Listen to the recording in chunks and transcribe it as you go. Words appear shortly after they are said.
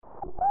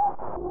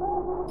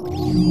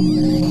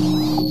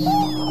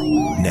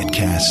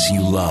Netcasts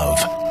you love.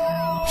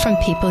 From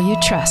people you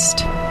trust.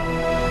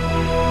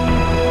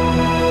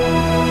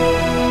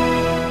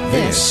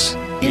 This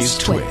is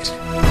Twit.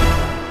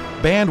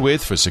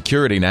 Bandwidth for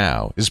Security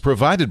Now is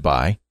provided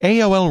by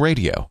AOL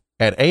Radio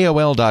at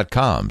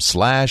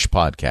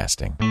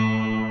AOL.com/podcasting.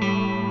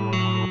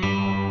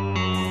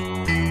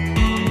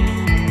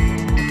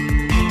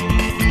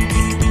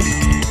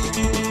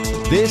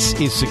 This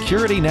is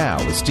Security Now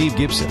with Steve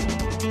Gibson,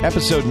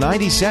 episode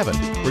 97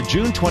 for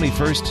June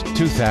 21st,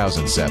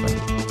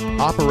 2007.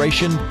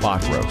 Operation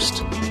Bot Roast.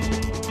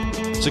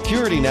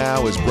 Security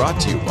Now is brought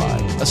to you by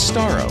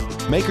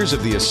Astaro, makers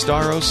of the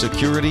Astaro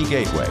Security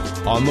Gateway,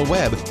 on the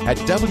web at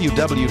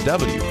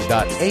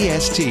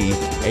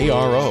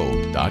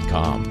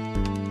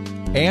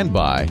www.astaro.com. And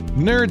by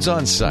Nerds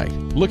on Site.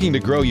 Looking to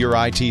grow your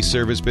IT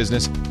service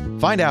business?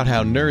 Find out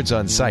how Nerds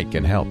on Site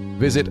can help.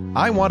 Visit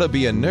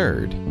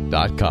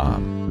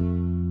iwantobeanerd.com.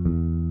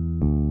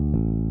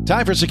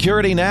 Time for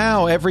Security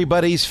Now,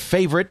 everybody's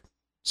favorite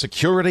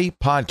security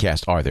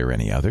podcast. Are there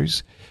any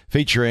others?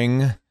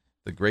 Featuring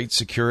the great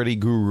security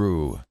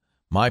guru,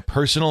 my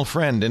personal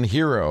friend and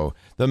hero,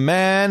 the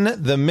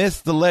man, the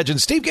myth, the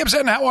legend, Steve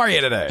Gibson. How are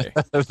you today?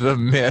 The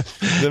myth.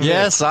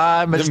 Yes,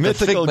 I'm the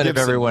figment Gibson of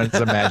everyone's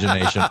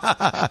imagination.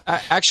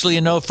 Actually,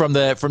 you know, from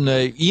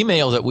the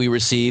email that we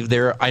received,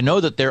 I know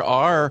that there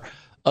are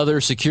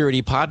other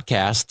security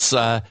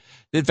podcasts.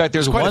 In fact,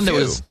 there's one that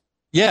was.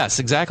 Yes,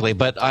 exactly.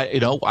 But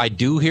I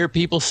do hear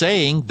people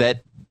saying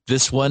that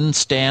this one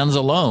stands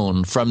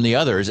alone from the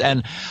others.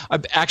 And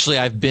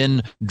I've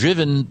been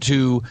driven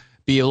to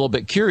be a little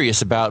bit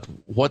curious about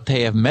what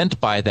they have meant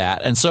by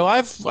that. And so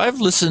I've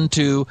listened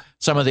to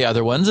some of the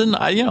other ones, and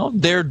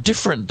they're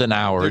different than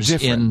ours. They're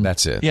different.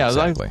 That's it. Yeah,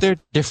 exactly. They're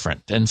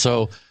different. And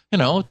so,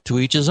 to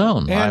each his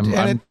own. And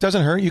it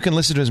doesn't hurt. You can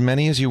listen to as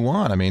many as you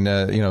want. I mean,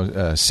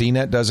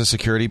 CNET does a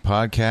security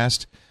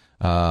podcast.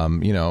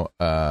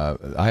 I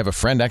have a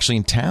friend actually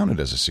in town who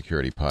does a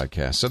security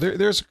podcast. So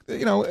there's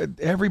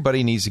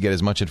everybody needs to get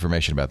as much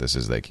information about this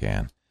as they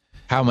can.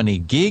 How many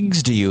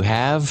gigs do you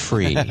have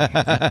free?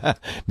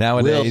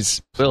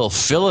 Nowadays, we'll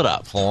fill it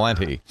up.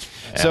 Plenty.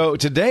 Yeah. So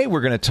today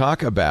we're going to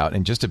talk about,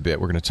 in just a bit,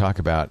 an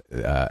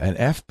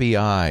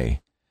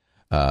FBI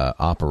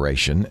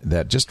operation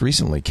that just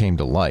recently came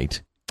to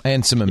light,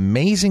 and some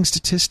amazing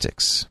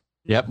statistics.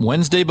 Yep.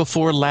 Wednesday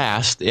before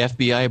last, the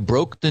FBI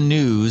broke the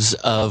news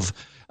of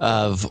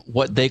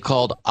what they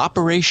called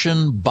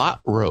Operation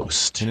Bot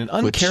Roast. In an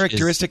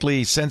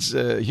uncharacteristically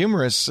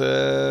humorous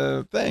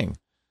thing.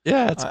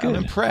 Yeah, it's good.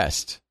 I'm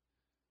impressed.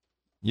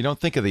 You don't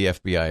think of the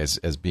FBI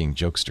as being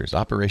jokesters.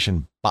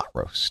 Operation Bot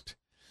Roast.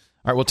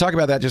 All right, we'll talk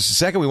about that in just a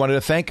second. We wanted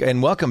to thank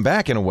and welcome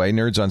back, in a way,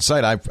 Nerds on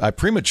Site. I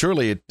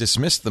prematurely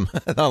dismissed them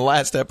on the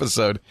last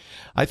episode.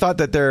 I thought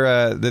that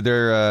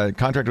their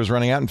contract was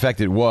running out. In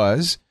fact, it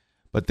was.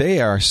 But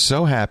they are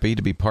so happy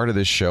to be part of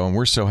this show, and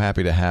we're so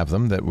happy to have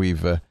them that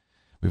we've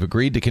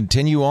agreed to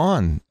continue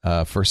on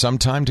for some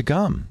time to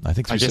come. I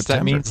think through September.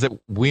 That means that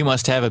we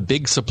must have a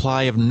big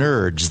supply of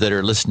nerds that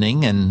are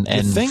listening and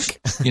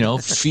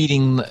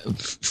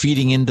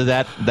feeding into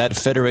that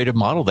federated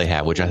model they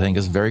have, which I think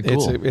is very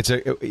cool. It's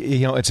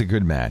a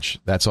good match.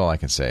 That's all I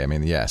can say. I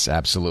mean, yes,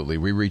 absolutely.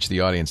 We reach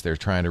the audience they're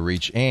trying to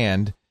reach,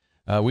 and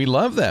we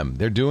love them.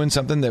 They're doing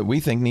something that we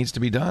think needs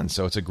to be done.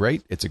 So it's a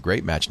great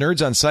match.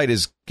 Nerds on Site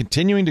is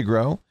continuing to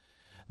grow.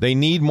 They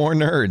need more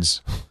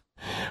nerds.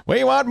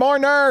 We want more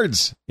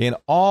nerds in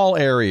all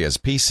areas,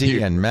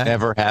 PC and Mac.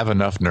 Never have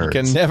enough nerds. You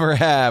can never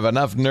have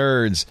enough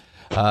nerds.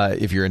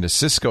 If you're into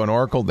Cisco and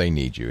Oracle, they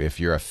need you. If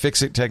you're a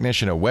fix-it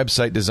technician, a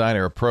website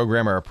designer, a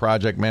programmer, a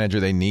project manager,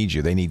 they need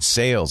you. They need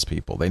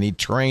salespeople. They need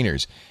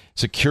trainers,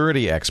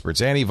 security experts,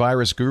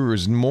 antivirus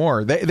gurus, and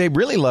more. They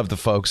really love the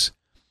folks,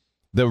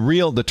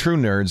 the true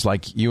nerds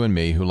like you and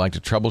me, who like to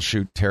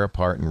troubleshoot, tear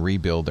apart, and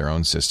rebuild their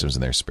own systems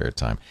in their spare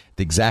time.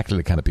 Exactly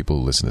the kind of people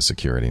who listen to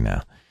Security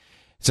Now.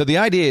 So the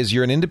idea is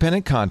you're an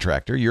independent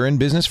contractor. You're in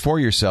business for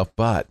yourself,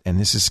 but, and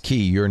this is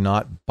key, you're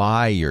not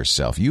by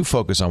yourself. You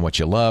focus on what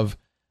you love,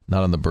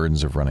 not on the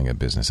burdens of running a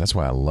business. That's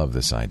why I love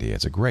this idea.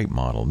 It's a great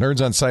model.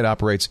 Nerds on Site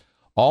operates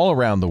all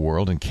around the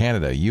world, in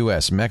Canada,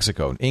 U.S.,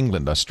 Mexico,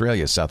 England,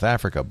 Australia, South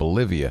Africa,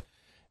 Bolivia.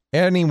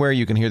 Anywhere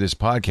you can hear this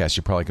podcast,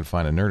 you probably could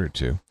find a nerd or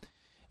two.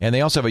 And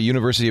they also have a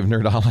University of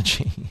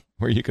Nerdology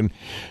where you can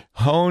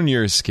hone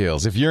your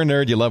skills. If you're a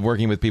nerd, you love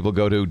working with people,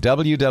 go to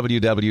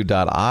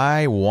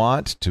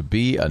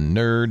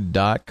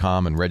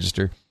www.iwanttobeanerd.com and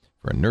register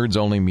for a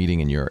nerds-only meeting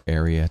in your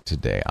area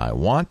today.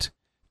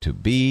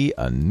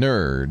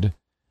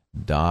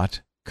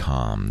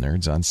 iwanttobeanerd.com.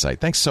 Nerds on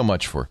Site. Thanks so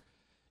much for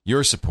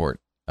your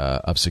support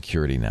of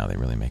Security Now. They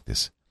really make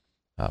this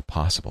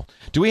possible.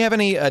 Do we have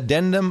any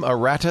addendum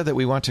errata that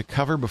we want to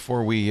cover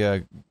before we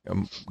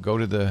go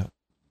to the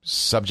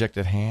subject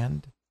at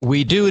hand?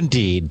 We do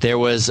indeed. There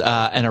was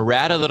an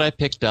errata that I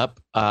picked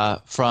up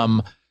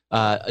from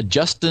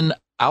Justin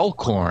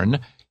Alcorn.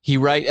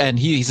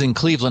 He's in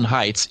Cleveland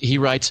Heights. He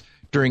writes,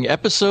 during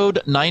episode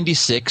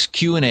 96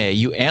 Q&A,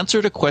 you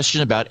answered a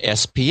question about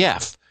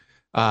SPF.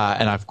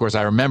 And of course,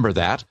 I remember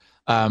that.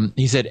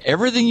 He said,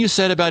 everything you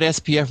said about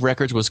SPF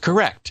records was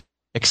correct,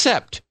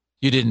 except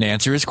you didn't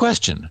answer his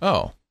question.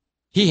 Oh.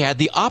 He had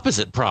the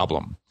opposite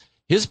problem.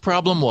 His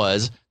problem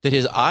was that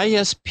his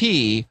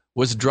ISP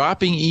was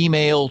dropping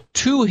email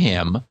to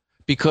him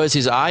because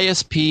his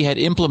ISP had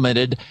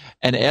implemented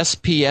an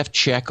SPF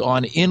check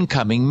on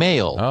incoming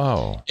mail.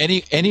 Oh.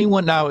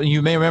 Anyone now,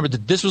 you may remember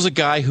that this was a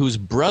guy whose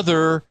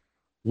brother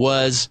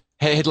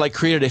had like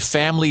created a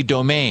family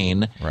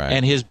domain, right.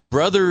 And his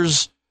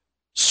brother's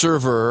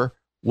server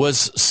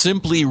was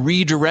simply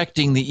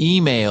redirecting the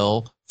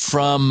email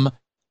from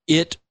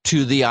it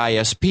to the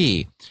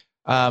ISP.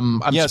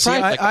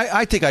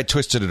 I think I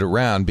twisted it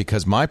around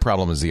because my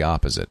problem is the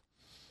opposite.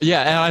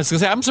 Yeah, and I was going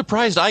to say, I'm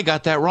surprised I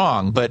got that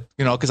wrong, but,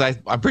 because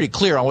I'm pretty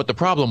clear on what the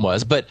problem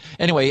was. But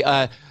anyway,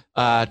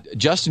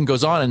 Justin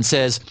goes on and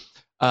says,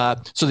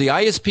 so the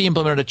ISP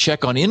implemented a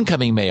check on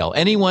incoming mail.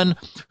 Anyone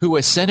who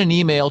has sent an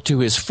email to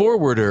his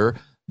forwarder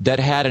that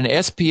had an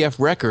SPF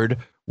record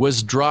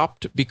was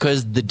dropped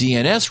because the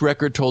DNS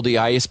record told the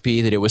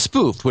ISP that it was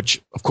spoofed,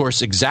 which, of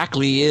course,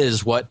 exactly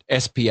is what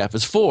SPF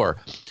is for.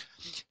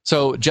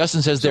 So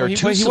Justin says there are two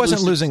solutions. He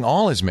wasn't losing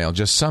all his mail,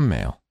 just some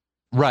mail.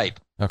 Right.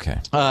 Okay.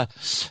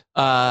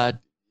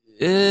 Wouldn't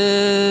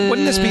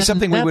this be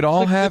something we would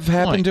all have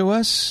happen to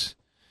us?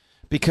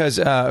 Because,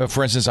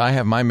 for instance, I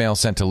have my mail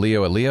sent to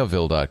Leo at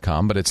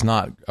Leoville.com, but it's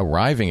not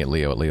arriving at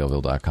Leo at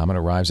Leoville.com. It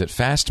arrives at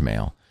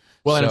Fastmail.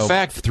 Well, in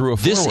fact, through a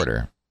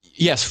forwarder.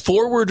 Yes,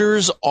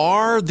 forwarders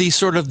are the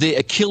sort of the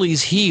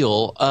Achilles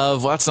heel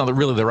of, well, that's not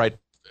really the right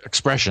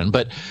expression,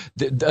 but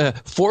the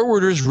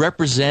forwarders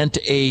represent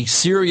a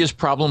serious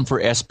problem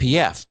for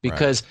SPF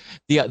because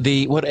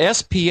the what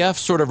SPF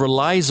sort of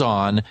relies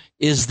on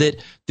is that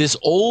this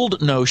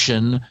old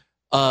notion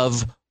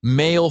of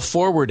mail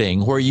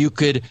forwarding, where you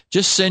could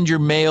just send your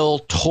mail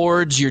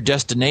towards your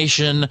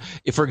destination.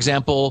 If, for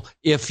example,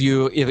 if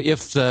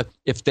the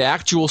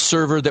actual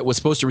server that was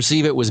supposed to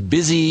receive it was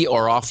busy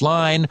or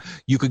offline,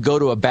 you could go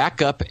to a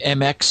backup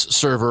MX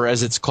server,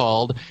 as it's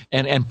called,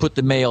 and put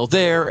the mail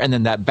there, and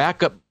then that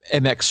backup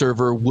MX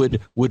server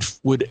would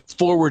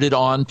forward it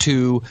on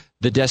to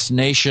the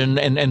destination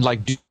and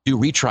like do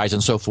retries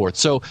and so forth.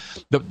 So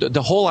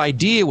the whole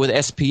idea with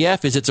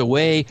SPF is it's a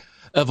way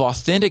of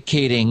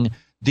authenticating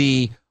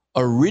the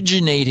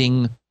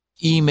originating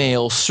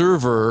email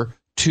server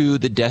to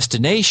the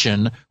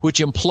destination,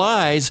 which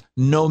implies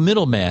no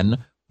middlemen,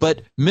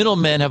 but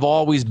middlemen have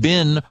always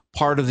been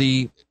part of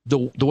the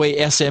way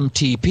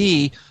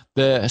SMTP,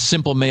 the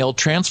Simple Mail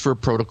Transfer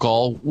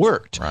Protocol,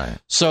 worked. Right.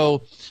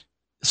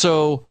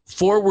 So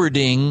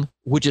forwarding,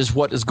 which is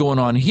what is going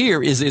on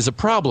here, is a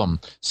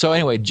problem. So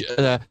anyway,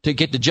 to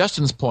get to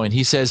Justin's point,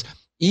 he says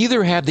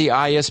either have the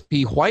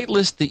ISP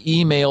whitelist the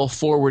email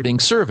forwarding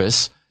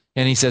service,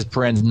 and he says,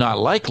 parens not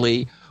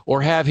likely,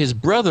 or have his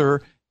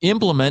brother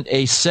implement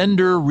a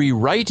sender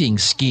rewriting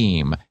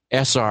scheme,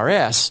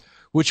 SRS,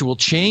 which will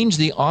change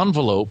the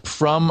envelope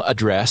from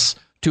address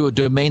to a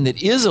domain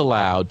that is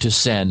allowed to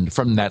send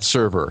from that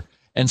server.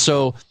 And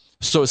so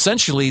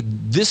essentially,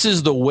 this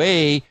is the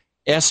way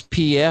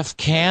SPF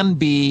can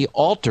be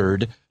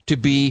altered to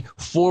be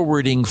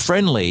forwarding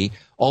friendly,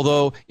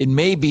 although it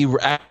may be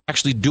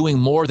actually doing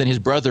more than his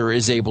brother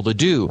is able to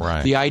do.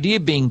 Right. The idea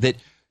being that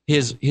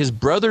his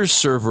brother's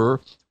server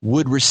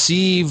would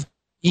receive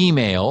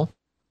email,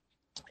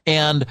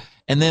 and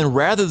then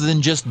rather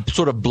than just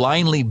sort of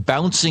blindly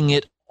bouncing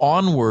it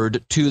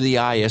onward to the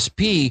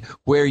ISP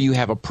where you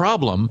have a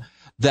problem,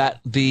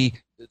 that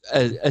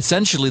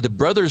essentially the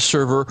brother's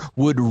server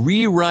would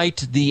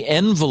rewrite the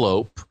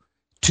envelope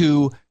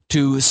to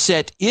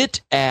set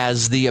it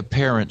as the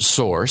apparent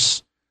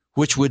source,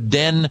 which would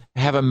then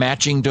have a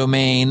matching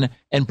domain,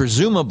 and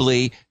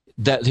presumably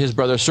that his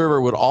brother's server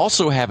would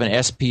also have an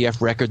SPF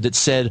record that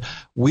said,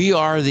 we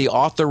are the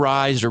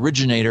authorized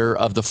originator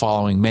of the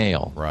following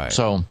mail. Right.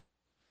 So,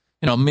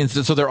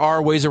 so there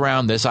are ways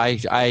around this.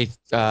 I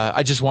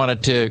just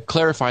wanted to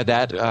clarify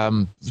that,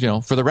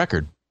 for the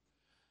record.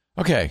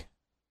 Okay.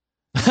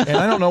 And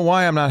I don't know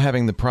why I'm not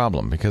having the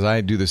problem, because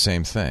I do the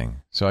same thing.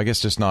 So I guess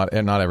just not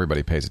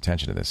everybody pays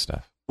attention to this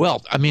stuff.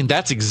 Well, I mean,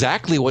 that's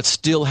exactly what's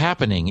still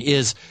happening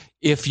is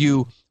if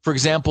you, for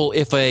example,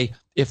 if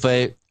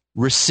a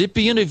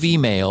recipient of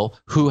email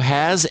who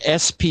has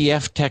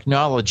SPF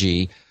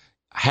technology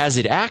has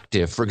it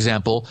active, for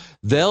example,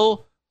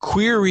 they'll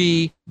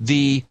query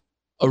the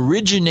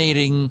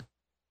originating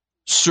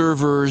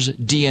server's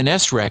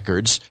DNS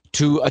records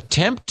to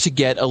attempt to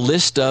get a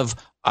list of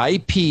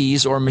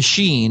IPs or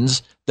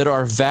machines that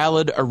are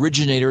valid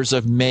originators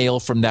of mail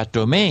from that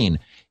domain.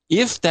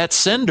 If that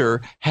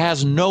sender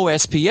has no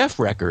SPF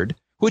record,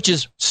 which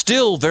is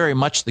still very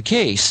much the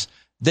case,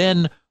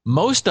 then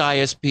most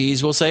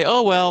ISPs will say,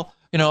 oh, well,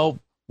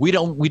 we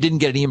didn't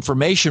get any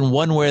information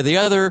one way or the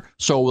other,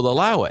 so we'll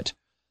allow it.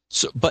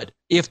 So, but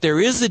if there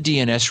is a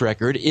DNS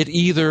record, it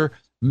either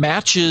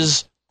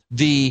matches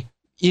the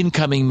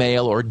incoming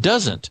mail or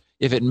doesn't.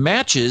 If it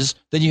matches,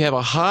 then you have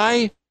a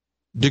high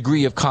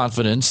degree of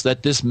confidence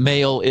that this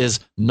mail is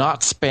not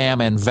spam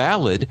and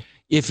valid.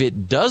 If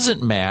it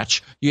doesn't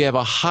match, you have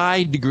a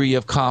high degree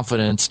of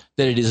confidence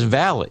that it is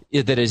valid,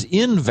 that is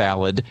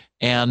invalid,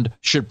 and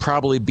should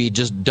probably be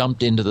just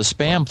dumped into the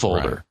spam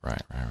folder.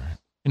 Right.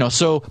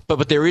 So,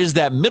 but there is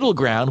that middle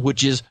ground,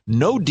 which is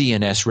no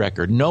DNS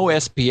record, no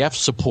SPF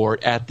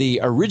support at the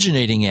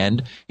originating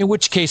end, in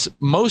which case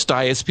most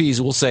ISPs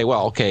will say,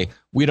 well, okay,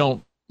 we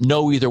don't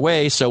know either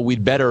way, so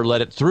we'd better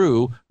let it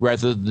through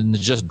rather than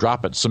just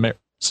drop it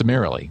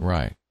summarily.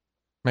 Right.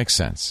 Makes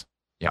sense.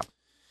 Yeah.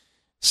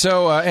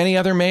 So, any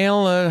other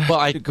mail?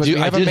 Well, we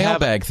have a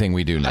mailbag thing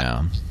we do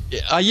now.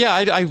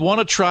 I want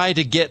to try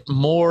to get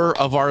more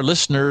of our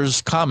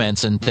listeners'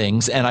 comments and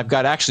things, and I've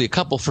got actually a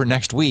couple for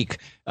next week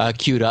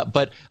queued up,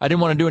 but I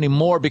didn't want to do any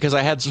more because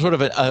I had sort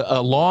of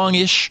a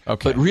longish,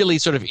 but really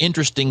sort of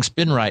interesting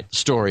SpinRite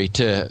story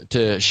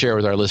to share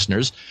with our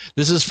listeners.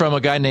 This is from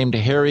a guy named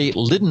Harry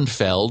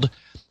Lidenfeld,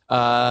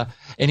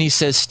 and he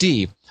says,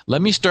 Steve,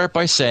 let me start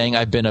by saying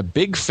I've been a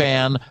big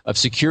fan of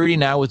Security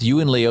Now with you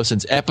and Leo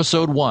since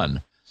episode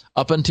 1.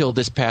 Up until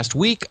this past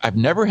week, I've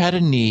never had a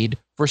need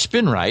for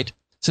SpinRite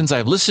since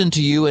I've listened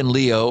to you and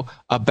Leo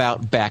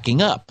about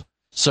backing up.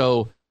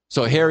 So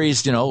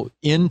Harry's,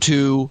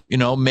 into,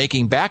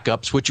 making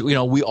backups, which,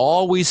 we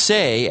always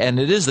say, and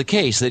it is the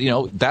case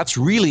that, that's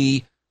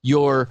really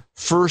your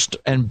first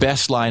and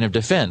best line of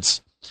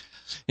defense.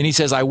 And he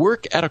says, I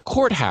work at a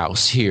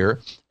courthouse here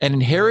and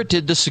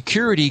inherited the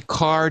security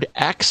card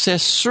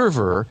access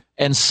server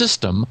and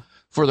system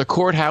for the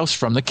courthouse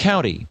from the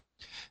county.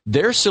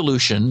 Their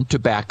solution to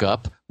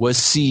backup was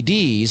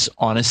CDs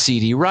on a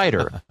CD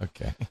writer.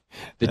 Okay.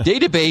 The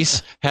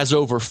database has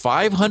over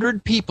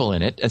 500 people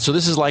in it, and so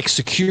this is like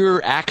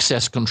secure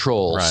access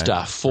control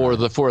stuff for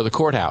the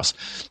courthouse.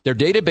 Their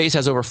database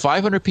has over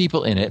 500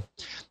 people in it,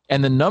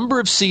 and the number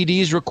of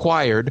CDs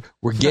required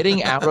were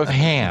getting out of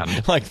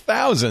hand. Like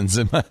thousands,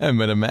 I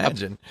would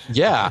imagine.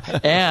 Yeah,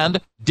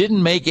 and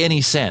didn't make any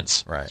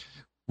sense. Right.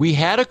 We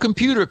had a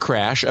computer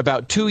crash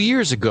about 2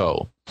 years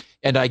ago,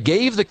 and I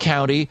gave the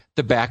county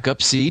the backup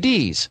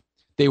CDs.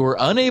 They were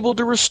unable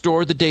to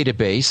restore the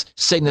database,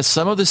 saying that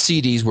some of the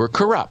CDs were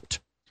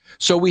corrupt.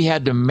 So we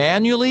had to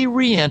manually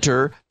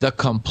re-enter the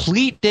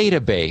complete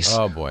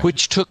database,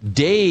 which took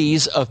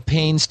days of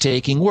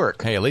painstaking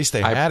work. Hey, at least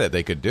they had it.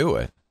 They could do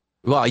it.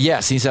 Well,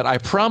 yes. He said, I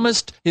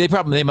promised. They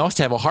must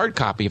have a hard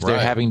copy if they're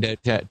having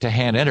to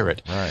hand enter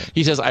it. Right.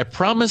 He says, I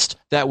promised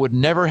that would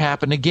never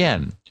happen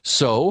again.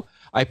 So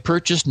I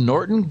purchased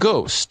Norton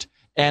Ghost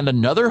and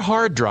another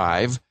hard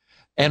drive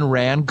and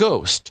ran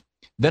Ghost.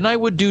 Then I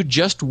would do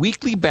just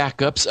weekly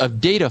backups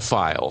of data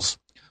files.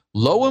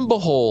 Lo and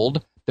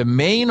behold, the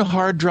main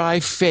hard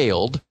drive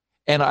failed,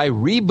 and I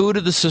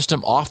rebooted the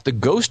system off the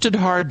ghosted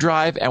hard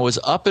drive and was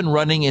up and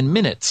running in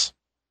minutes.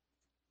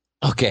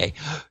 Okay,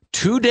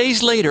 2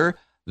 days later,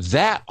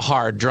 that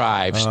hard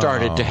drive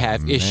started to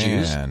have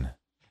issues,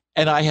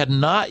 and I had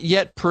not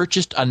yet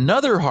purchased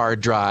another hard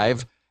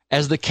drive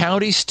as the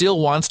county still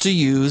wants to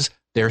use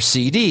their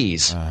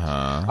CDs.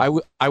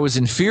 I was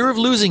in fear of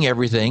losing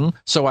everything,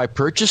 so I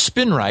purchased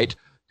SpinRite.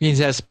 He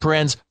says,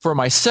 parens, for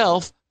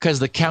myself, because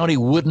the county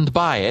wouldn't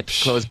buy it,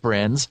 close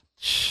parens,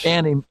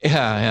 and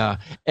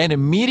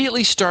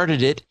immediately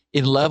started it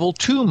in level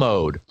 2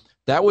 mode.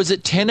 That was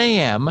at 10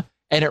 a.m.,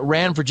 and it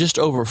ran for just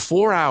over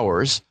 4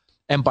 hours,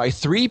 and by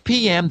 3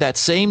 p.m. that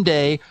same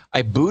day,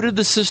 I booted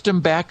the system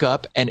back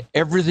up, and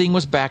everything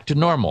was back to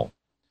normal.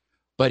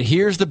 But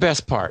here's the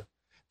best part.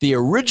 The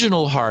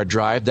original hard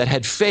drive that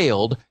had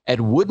failed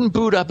and wouldn't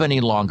boot up any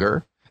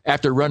longer,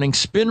 after running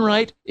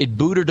SpinRite, it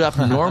booted up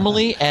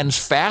normally and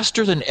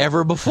faster than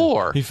ever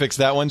before. He fixed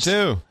that one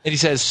too. And he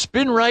says,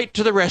 SpinRite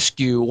to the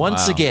rescue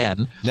once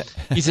again.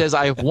 He says,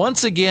 I have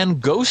once again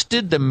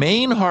ghosted the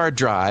main hard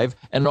drive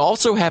and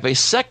also have a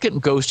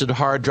second ghosted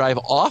hard drive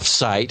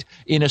off-site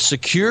in a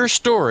secure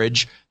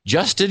storage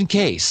just in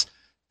case.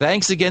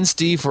 Thanks again,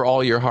 Steve, for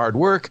all your hard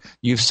work.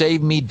 You've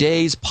saved me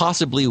days,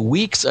 possibly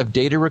weeks of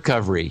data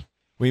recovery.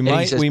 We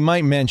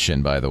might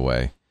mention, by the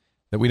way,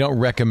 that we don't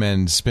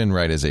recommend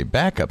SpinRite as a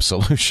backup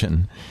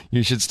solution.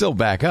 You should still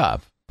back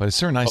up, but it's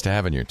sort of nice to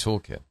have in your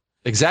toolkit.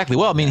 Exactly.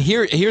 Well, I mean,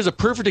 here's a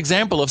perfect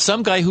example of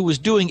some guy who was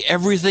doing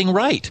everything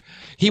right.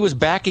 He was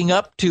backing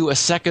up to a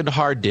second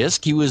hard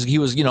disk. He was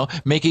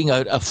making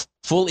a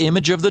full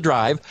image of the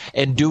drive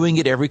and doing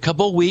it every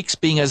couple of weeks,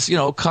 being as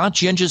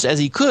conscientious as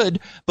he could.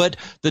 But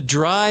the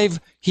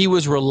drive he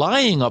was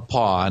relying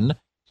upon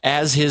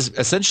as his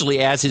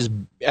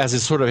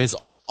sort of his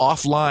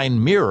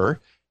offline mirror,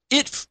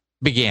 it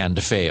began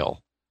to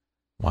fail.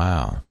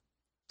 Wow.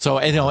 So,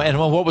 and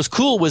what was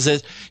cool was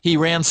that he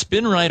ran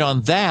SpinRite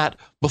on that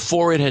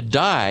before it had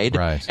died.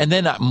 Right. And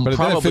then but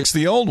then it fixed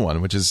the old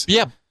one, which is...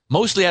 Yeah,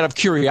 mostly out of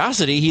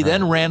curiosity. He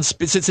then ran,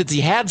 since he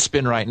had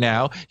SpinRite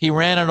now, he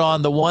ran it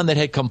on the one that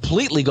had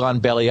completely gone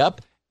belly up,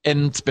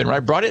 and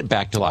SpinRite brought it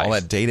back to life. All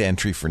that data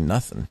entry for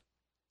nothing.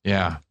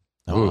 Yeah.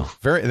 Oh,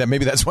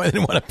 maybe that's why they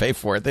didn't want to pay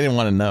for it. They didn't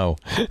want to know.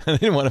 They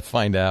didn't want to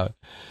find out.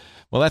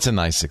 Well, that's a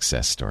nice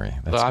success story.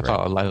 That's I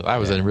thought that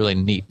was a really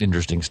neat,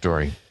 interesting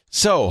story.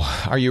 So,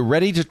 are you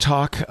ready to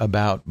talk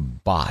about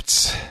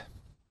bots?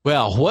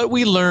 Well, what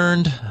we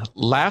learned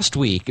last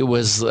week, it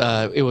was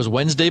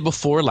Wednesday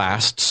before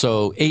last,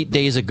 so 8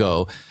 days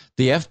ago,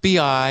 the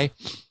FBI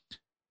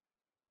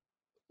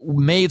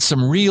made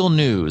some real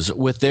news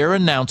with their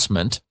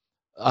announcement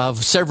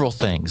of several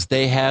things.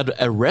 They had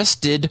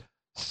arrested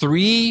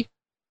 3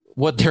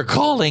 what they're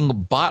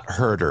calling bot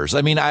herders.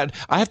 I mean, I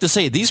have to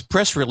say, these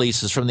press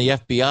releases from the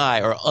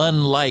FBI are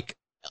unlike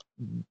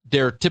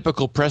their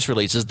typical press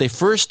releases. They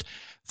first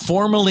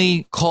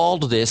formally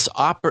called this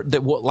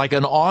like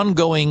an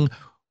ongoing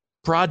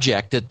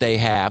project that they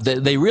have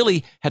that they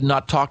really had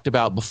not talked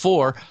about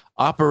before,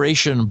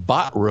 Operation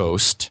Bot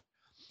Roast.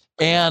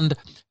 And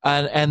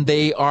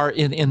they are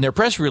in their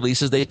press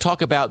releases, they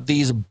talk about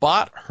these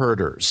bot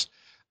herders.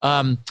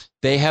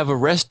 They have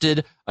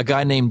arrested a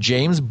guy named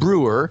James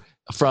Brewer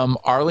from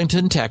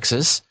Arlington,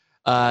 Texas,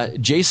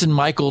 Jason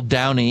Michael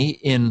Downey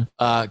in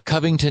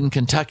Covington,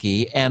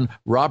 Kentucky, and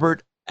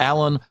Robert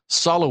Allen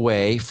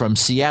Soloway from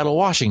Seattle,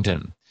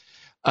 Washington.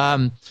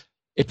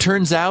 It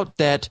turns out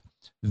that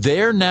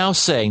they're now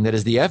saying, that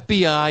is, the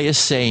FBI is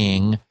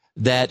saying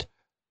that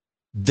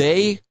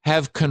they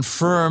have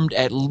confirmed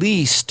at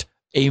least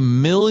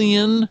 1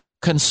 million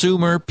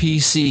consumer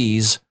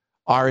PCs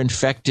are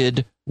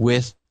infected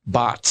with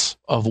bots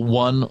of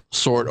one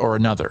sort or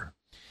another.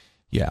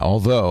 Yeah,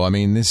 although, I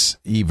mean, this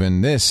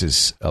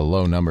is a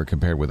low number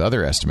compared with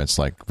other estimates,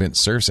 like Vint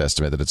Cerf's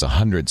estimate that it's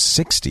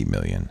 160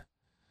 million.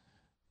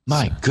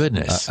 My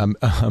goodness.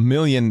 A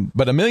million,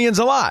 but 1 million's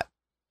a lot.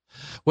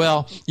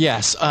 Well,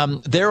 yes.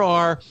 There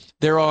are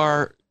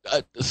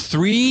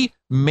 3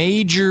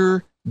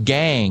 major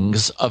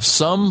gangs of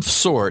some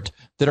sort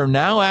that are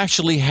now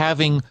actually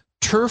having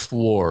turf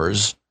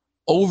wars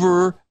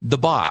over the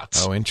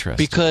bots. Oh,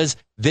 interesting. Because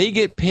they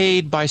get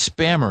paid by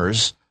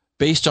spammers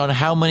based on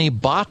how many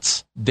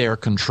bots they're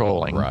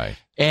controlling. Right.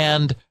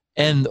 And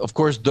of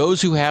course,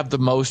 those who have the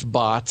most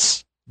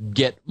bots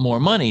get more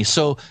money.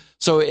 So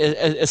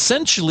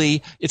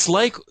essentially, it's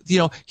like,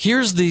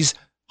 here's these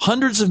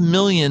hundreds of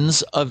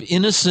millions of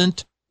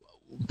innocent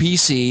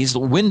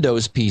PCs,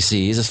 Windows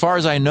PCs. As far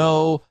as I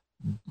know,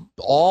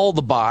 all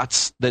the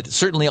bots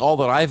certainly all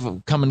that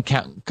I've come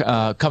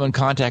in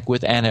contact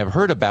with and have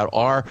heard about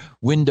are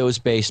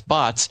Windows-based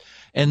bots,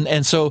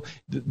 and so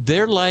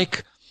they're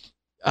like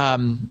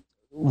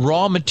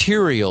raw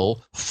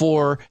material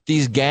for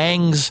these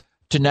gangs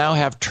to now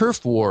have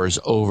turf wars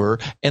over.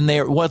 And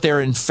what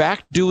they're in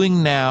fact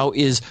doing now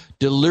is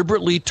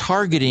deliberately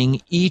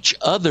targeting each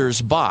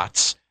other's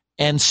bots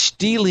and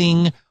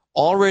stealing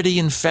already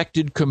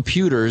infected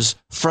computers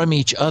from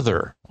each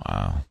other.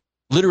 Wow.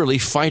 Literally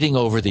fighting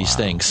over these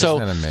things. So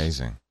isn't that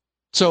amazing?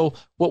 So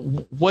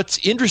what's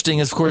interesting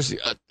is, of course,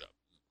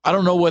 I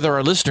don't know whether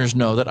our listeners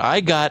know that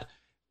I got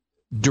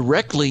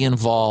directly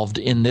involved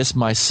in this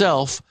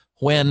myself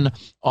when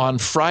on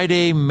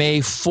Friday, May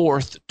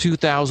 4th,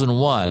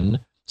 2001,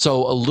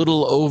 so a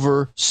little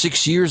over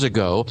 6 years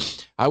ago,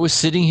 I was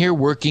sitting here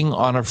working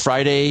on a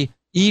Friday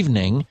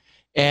evening,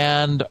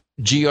 and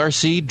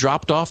GRC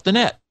dropped off the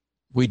net.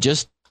 We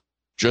just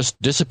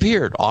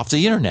disappeared off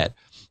the internet.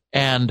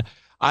 And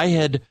I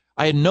had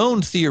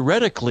known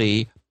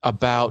theoretically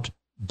about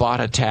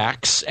bot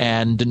attacks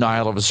and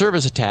denial of a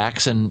service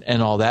attacks and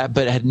all that,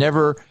 but had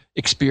never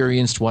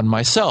experienced one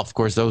myself. Of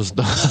course, those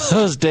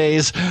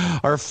days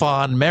are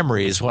fond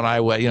memories when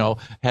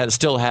I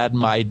still had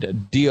my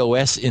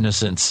DOS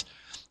innocence.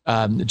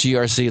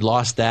 GRC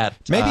lost that.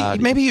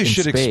 Maybe you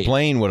should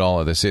explain what all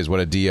of this is,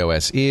 what a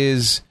DOS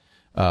is,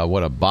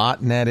 what a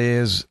botnet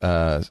is.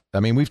 I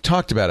mean, we've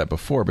talked about it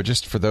before, but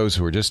just for those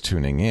who are just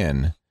tuning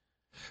in.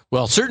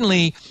 Well,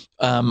 certainly,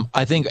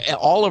 I think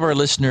all of our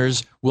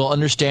listeners will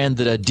understand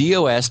that a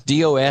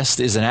DOS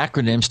is an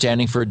acronym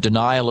standing for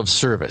denial of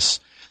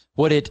service.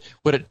 What it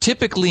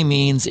typically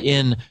means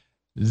in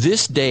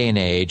this day and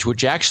age,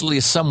 which actually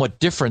is somewhat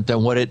different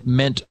than what it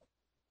meant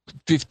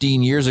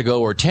 15 years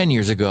ago or 10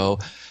 years ago,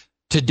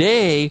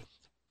 today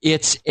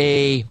it's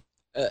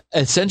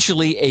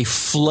essentially a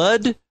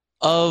flood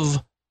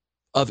of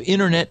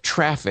internet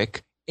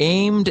traffic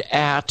aimed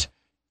at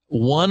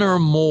one or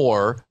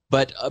more,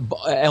 but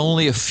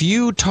only a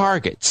few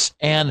targets.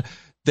 And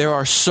there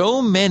are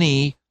so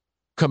many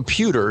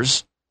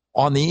computers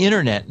on the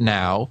internet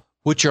now,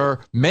 which are,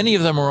 many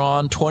of them are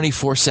on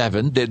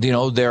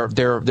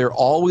 24/7. They're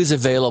always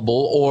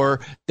available,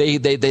 or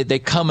they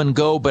come and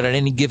go, but at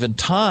any given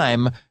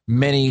time,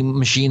 many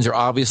machines are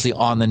obviously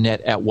on the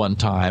net at one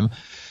time.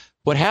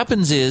 What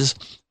happens is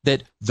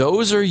that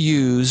those are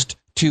used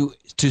to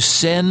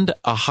send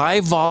a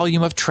high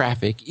volume of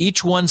traffic,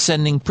 each one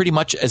sending pretty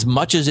much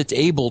as it's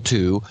able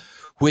to,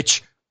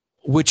 which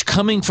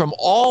coming from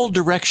all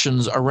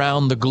directions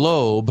around the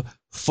globe,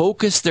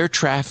 focus their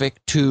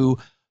traffic to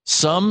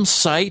some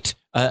site,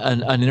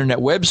 an internet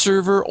web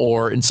server,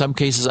 or in some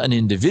cases an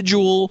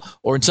individual,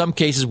 or in some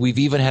cases we've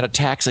even had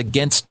attacks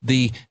against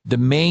the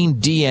main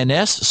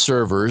DNS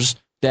servers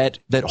that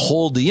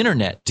hold the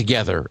internet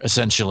together,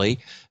 essentially,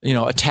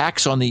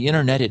 attacks on the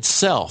internet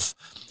itself.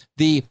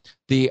 The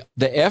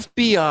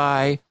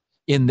FBI,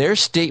 in their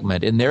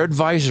statement, in their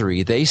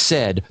advisory, they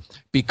said,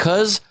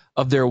 because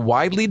of their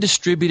widely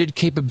distributed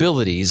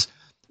capabilities,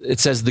 it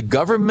says the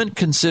government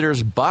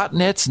considers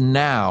botnets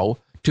now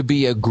to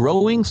be a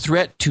growing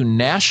threat to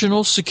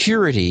national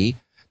security,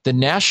 the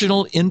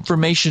national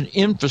information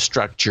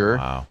infrastructure,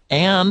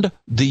 and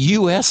the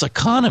U.S.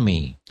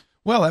 economy.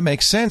 Well, that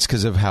makes sense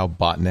because of how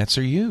botnets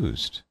are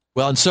used.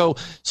 Well, and so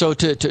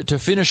to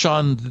finish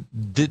on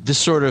this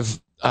sort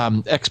of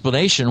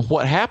explanation,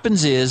 what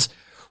happens is,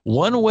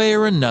 one way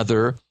or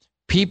another,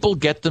 people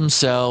get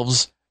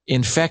themselves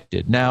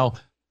infected. Now,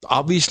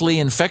 obviously,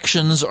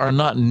 infections are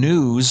not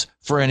news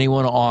for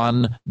anyone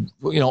on,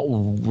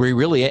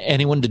 really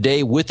anyone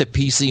today with a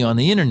PC on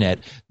the internet.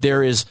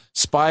 There is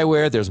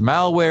spyware, there's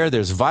malware,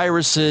 there's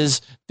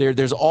viruses,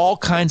 there's all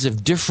kinds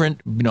of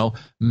different,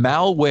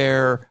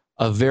 malware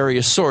of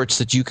various sorts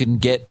that you can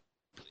get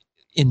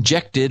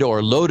injected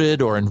or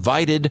loaded or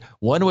invited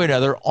one way or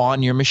another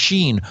on your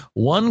machine.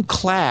 One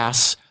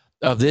class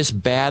of this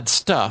bad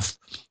stuff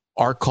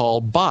are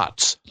called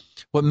bots.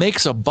 What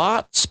makes a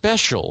bot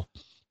special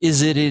is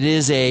that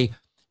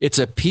it's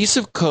a piece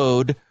of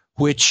code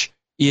which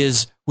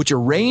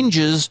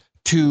arranges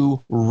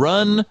to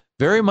run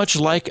very much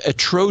like a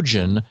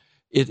Trojan.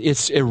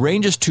 It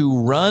arranges to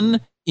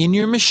run in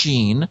your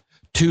machine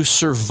to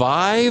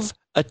survive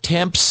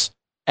attempts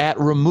at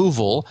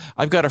removal.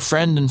 I've got a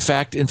friend, in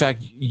fact,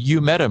 you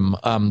met him,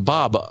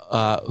 Bob,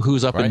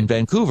 who's up in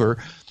Vancouver,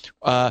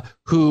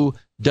 who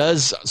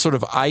does sort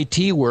of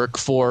IT work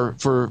for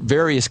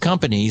various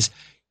companies.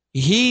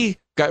 He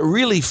got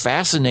really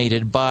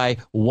fascinated by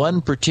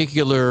one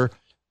particular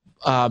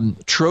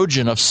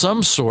Trojan of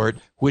some sort,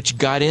 which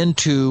got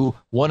into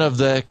one of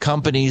the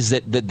companies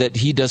that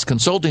he does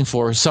consulting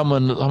for. Some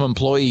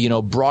employee,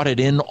 brought it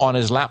in on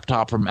his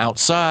laptop from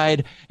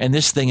outside, and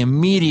this thing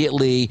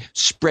immediately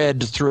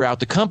spread throughout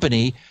the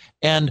company.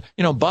 And,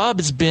 Bob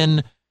has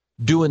been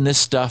doing this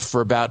stuff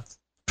for about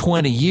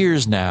 20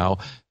 years now.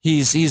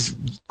 He's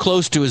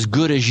close to as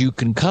good as you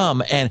can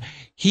come. And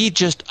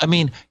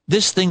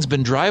this thing's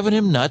been driving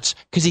him nuts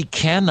because he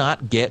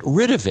cannot get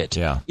rid of it.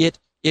 Yeah.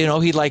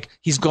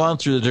 He's gone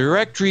through the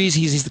directories.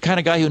 He's the kind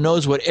of guy who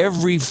knows what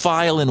every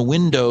file in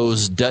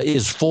Windows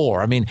is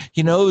for.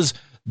 He knows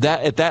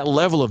that at that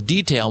level of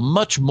detail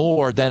much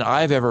more than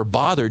I've ever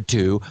bothered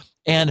to.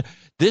 And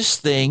this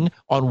thing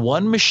on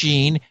one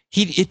machine,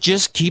 it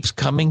just keeps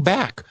coming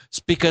back. It's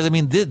because,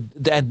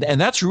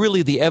 and that's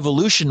really the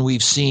evolution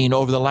we've seen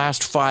over the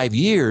last 5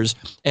 years.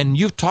 And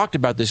you've talked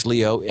about this,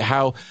 Leo,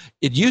 how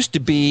it used to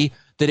be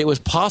that it was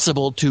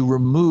possible to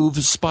remove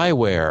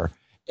spyware.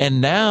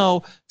 And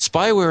now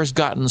spyware has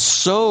gotten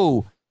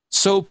so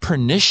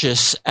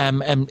pernicious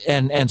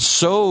and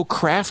so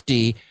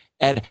crafty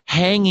at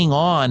hanging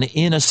on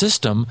in a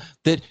system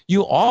that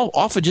you all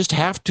often just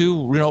have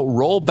to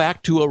roll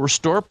back to a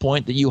restore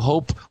point that you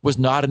hope was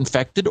not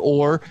infected,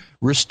 or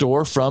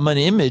restore from an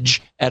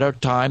image at a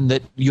time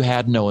that you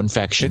had no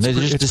infection.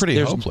 It's pretty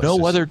hopeless.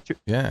 No other.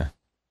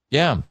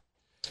 Yeah.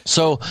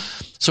 So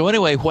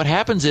anyway, what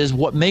happens is,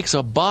 what makes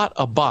a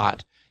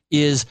bot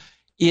is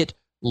it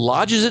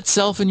lodges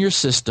itself in your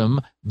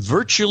system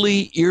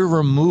virtually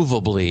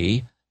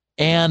irremovably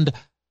and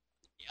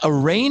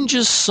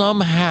arranges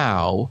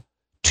somehow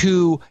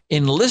to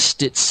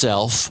enlist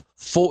itself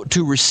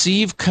to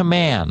receive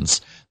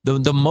commands.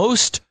 The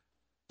most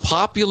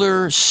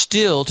popular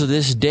still to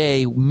this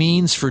day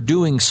means for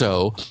doing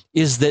so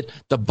is that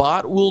the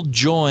bot will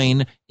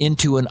join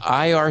into an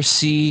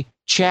IRC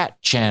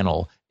chat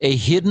channel, a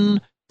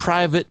hidden,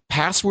 private,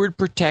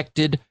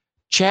 password-protected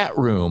chat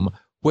room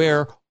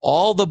where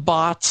all the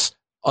bots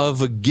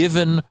of a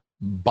given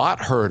bot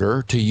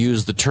herder, to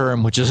use the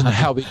term which is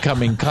now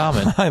becoming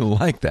common. I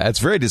like that. It's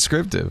very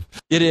descriptive.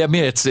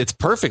 It's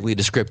perfectly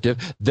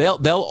descriptive. They'll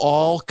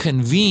all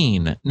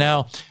convene.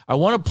 Now, I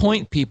want to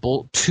point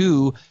people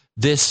to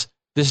this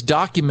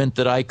document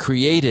that I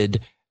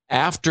created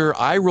after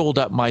I rolled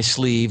up my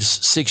sleeves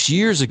 6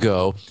 years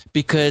ago,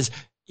 because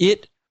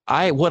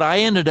what I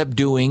ended up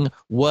doing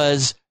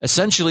was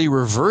essentially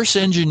reverse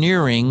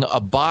engineering a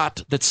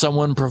bot that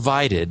someone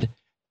provided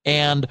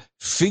and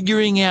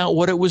figuring out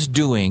what it was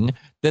doing.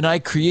 Then I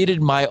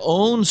created my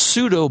own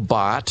pseudo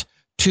bot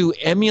to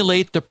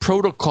emulate the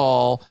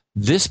protocol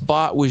this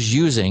bot was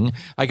using.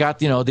 I got,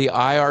 the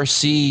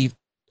IRC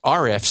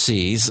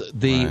RFCs,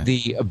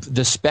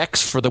 the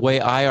specs for the way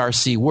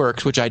IRC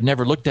works, which I'd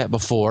never looked at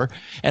before.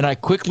 And I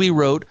quickly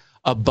wrote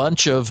a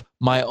bunch of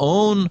my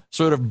own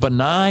sort of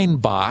benign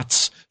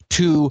bots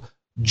to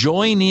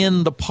join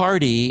in the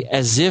party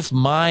as if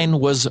mine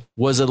was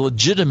a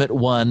legitimate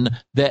one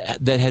that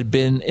had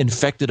been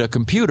infected a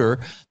computer.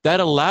 That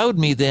allowed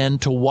me then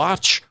to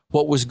watch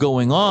what was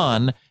going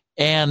on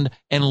and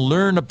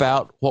learn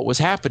about what was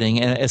happening.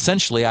 And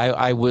essentially,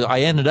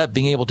 I ended up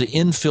being able to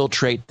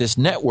infiltrate this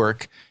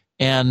network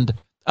and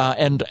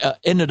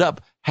ended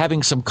up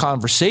having some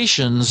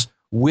conversations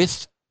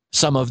with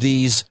some of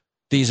these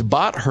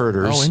bot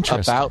herders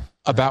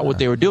about what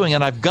they were doing.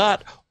 And I've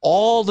got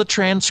all the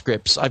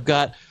transcripts.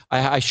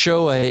 I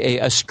show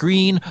a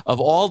screen of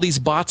all these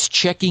bots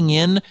checking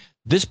in.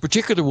 this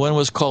particular one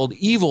was called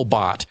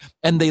EvilBot,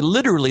 and they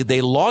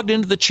logged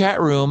into the chat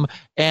room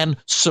and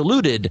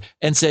saluted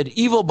and said,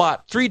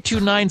 "EvilBot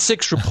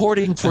 3296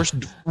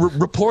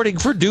 reporting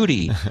for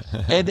duty,"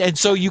 and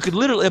so you could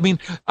literally. I mean,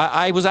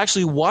 I was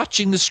actually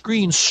watching the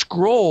screen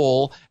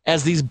scroll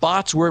as these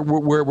bots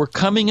were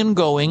coming and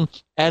going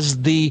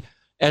as the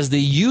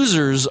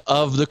users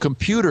of the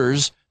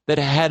computers that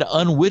had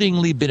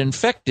unwittingly been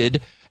infected,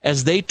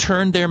 as they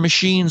turned their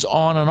machines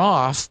on and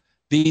off.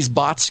 These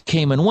bots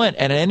came and went,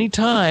 and at any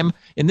time,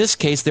 in this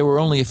case, there were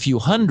only a few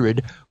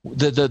hundred.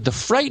 The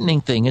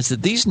frightening thing is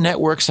that these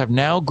networks have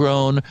now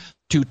grown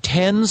to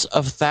tens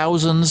of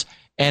thousands,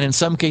 and in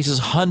some cases,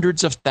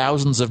 hundreds of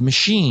thousands of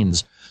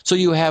machines. So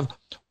you have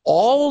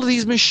all of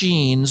these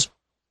machines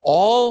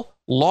all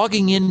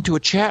logging into a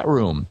chat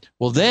room.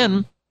 Well,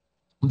 then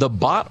the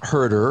bot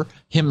herder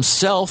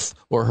himself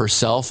or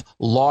herself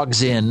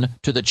logs in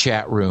to the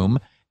chat room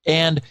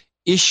and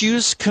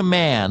issues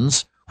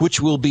commands which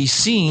will be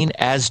seen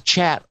as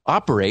chat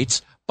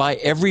operates by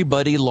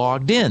everybody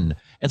logged in.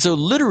 And so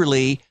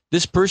literally,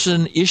 this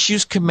person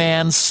issues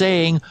commands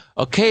saying,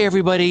 okay,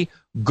 everybody,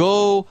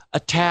 go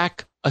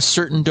attack a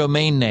certain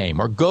domain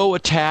name, or go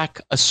attack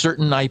a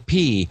certain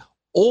IP,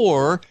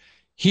 or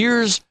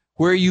here's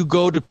where you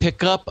go to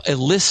pick up a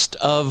list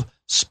of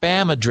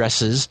spam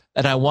addresses,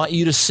 and I want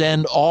you to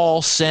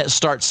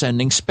start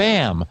sending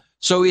spam.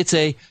 So it's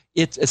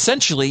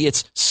essentially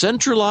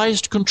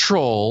centralized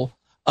control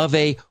of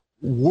a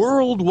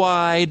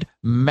worldwide,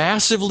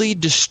 massively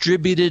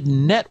distributed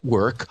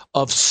network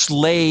of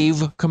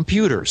slave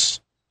computers,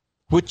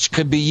 which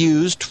can be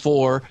used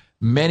for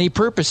many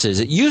purposes.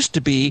 It used to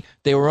be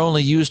they were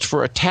only used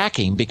for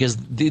attacking, because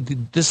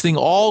this thing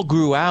all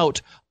grew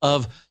out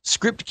of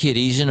script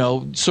kiddies,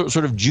 sort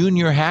of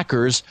junior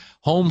hackers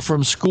home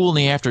from school in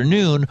the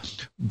afternoon,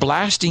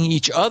 blasting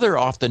each other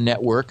off the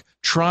network,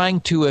 trying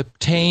to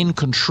obtain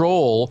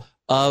control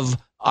of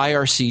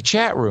IRC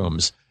chat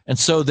rooms. And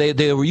so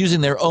they were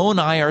using their own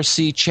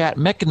IRC chat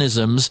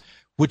mechanisms,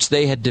 which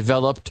they had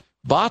developed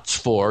bots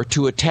for,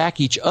 to attack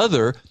each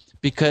other.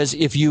 Because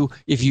if you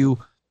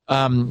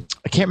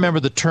I can't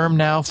remember the term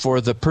now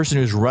for the person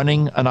who's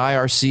running an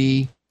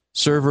IRC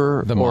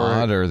server, the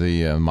mod or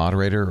the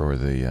moderator, or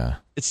the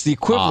it's the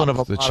equivalent of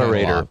a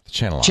moderator.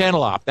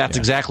 Channel op. That's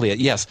exactly it.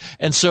 Yes.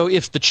 And so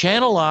if the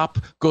channel op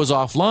goes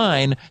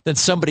offline, then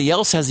somebody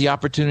else has the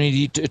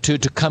opportunity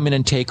to come in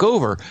and take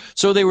over.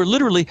 So they were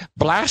literally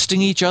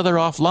blasting each other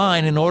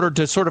offline in order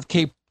to sort of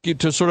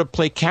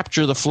play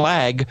capture the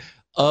flag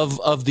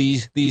of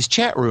these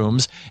chat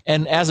rooms.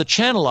 And as a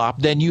channel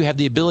op, then you have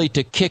the ability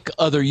to kick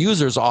other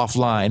users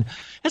offline.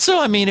 And so,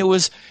 I mean,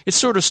 it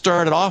sort of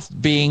started off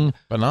being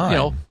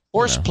benign,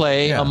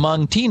 horseplay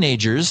among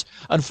teenagers.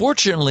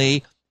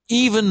 Unfortunately,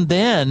 even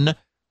then,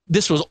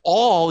 this was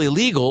all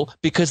illegal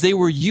because they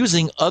were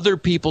using other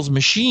people's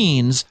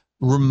machines,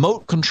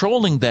 remote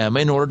controlling them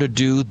in order to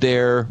do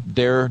their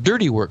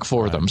dirty work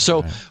for them.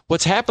 So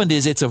what's happened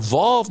is it's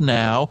evolved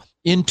now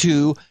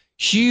into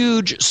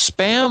huge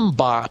spam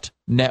bot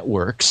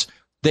networks.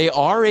 They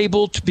are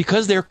able to,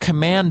 because they're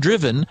command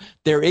driven,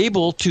 they're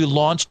able to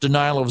launch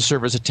denial of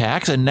service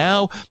attacks, and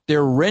now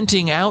they're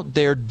renting out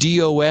their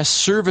DOS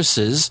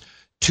services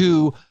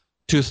to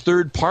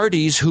third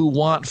parties who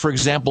want, for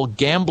example,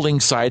 gambling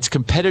sites,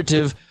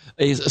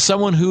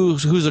 someone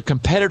who's a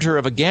competitor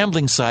of a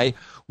gambling site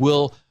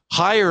will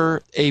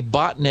hire a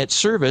botnet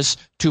service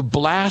to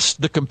blast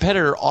the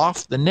competitor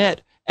off the net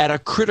at a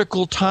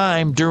critical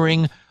time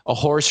during a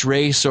horse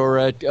race or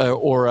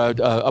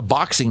a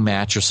boxing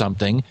match or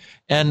something.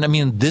 And I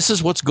mean, this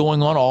is what's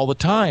going on all the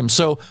time.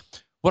 So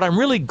what I'm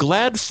really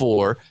glad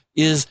for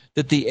is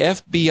that the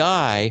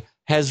FBI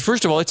has,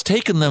 first of all, it's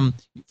taken them,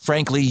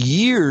 frankly,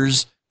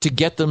 years to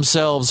get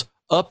themselves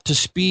up to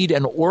speed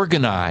and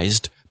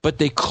organized, but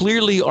they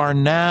clearly are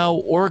now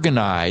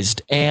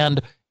organized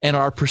and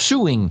are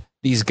pursuing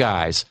these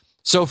guys.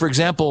 So, for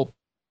example,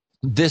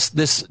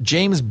 this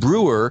James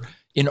Brewer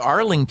in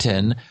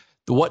Arlington,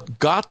 what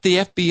got the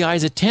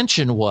FBI's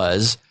attention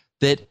was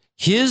that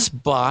his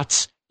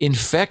bots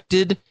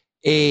infected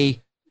a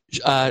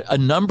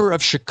number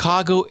of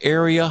Chicago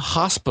area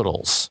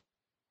hospitals.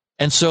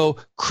 And so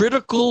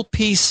critical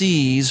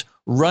PCs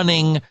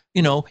running,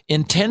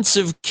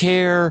 intensive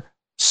care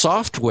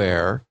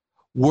software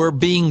were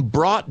being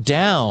brought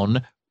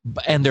down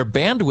and their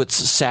bandwidths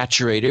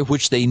saturated,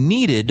 which they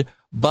needed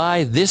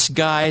by this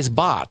guy's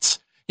bots.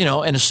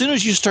 And as soon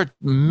as you start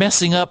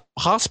messing up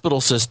hospital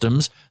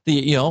systems,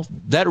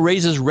 that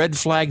raises red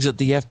flags at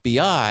the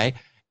FBI.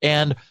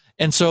 And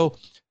so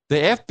the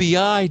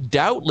FBI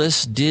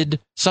doubtless did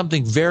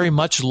something very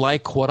much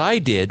like what I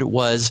did,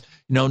 was,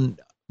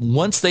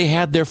 once they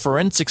had their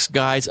forensics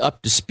guys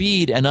up to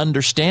speed and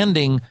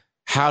understanding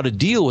how to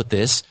deal with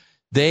this,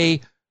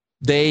 they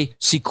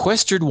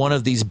sequestered one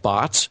of these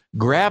bots,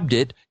 grabbed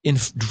it,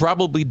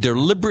 probably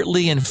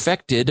deliberately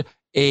infected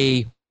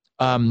a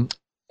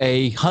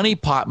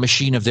honeypot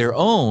machine of their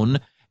own,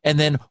 and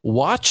then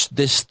watched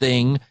this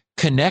thing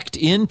connect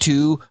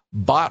into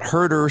Bot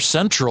Herder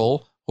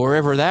Central,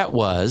 wherever that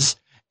was,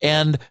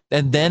 and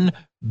then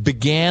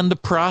began the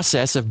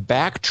process of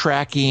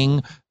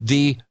backtracking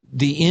the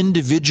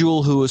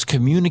individual who was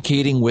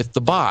communicating with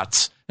the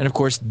bots. And of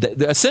course,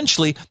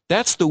 essentially,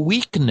 that's the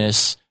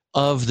weakness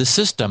of the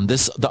system. The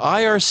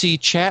IRC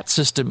chat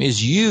system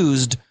is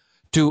used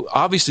to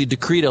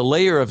create a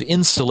layer of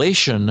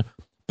insulation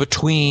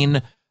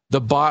between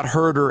the bot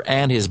herder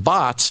and his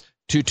bots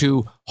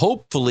to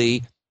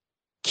hopefully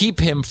keep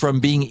him from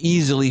being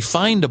easily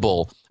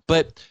findable.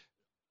 But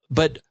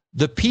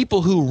the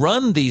people who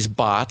run these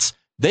bots,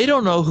 they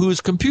don't know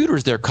whose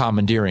computers they're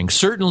commandeering.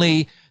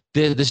 Certainly,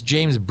 this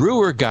James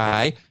Brewer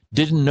guy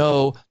didn't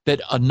know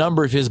that a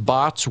number of his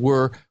bots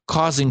were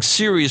causing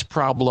serious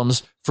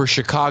problems for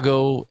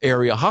Chicago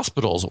area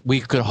hospitals.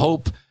 We could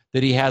hope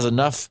that he has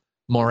enough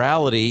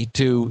morality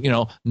to,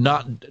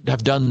 not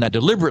have done that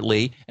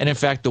deliberately. And in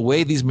fact, the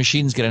way these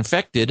machines get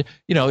infected,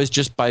 is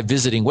just by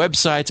visiting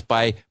websites,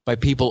 by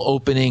people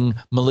opening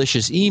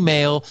malicious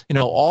email,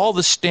 all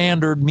the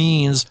standard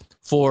means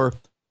for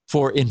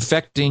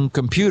infecting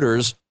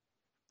computers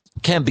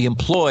can be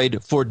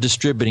employed for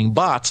distributing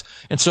bots.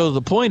 And so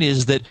the point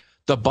is that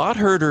the bot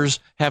herders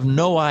have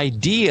no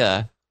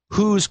idea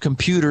whose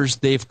computers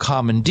they've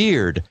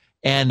commandeered.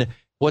 And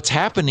what's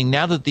happening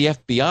now that the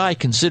FBI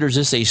considers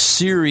this a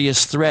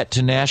serious threat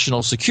to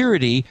national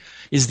security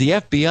is the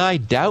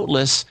FBI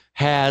doubtless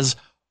has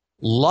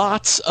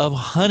lots of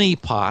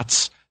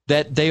honeypots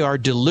that they are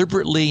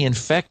deliberately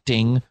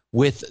infecting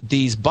with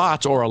these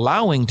bots or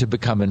allowing to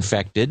become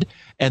infected.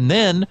 And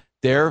then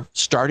they're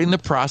starting the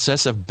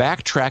process of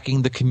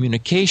backtracking the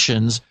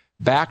communications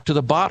back to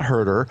the bot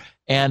herder.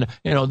 And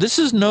this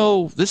is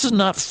not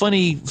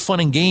fun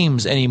and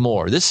games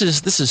anymore. This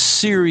is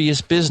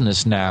serious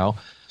business now.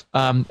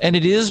 And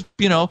it is,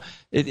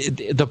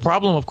 the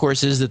problem, of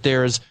course, is that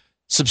there's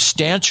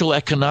substantial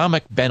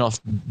economic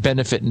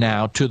benefit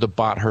now to the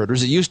bot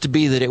herders. It used to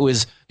be that it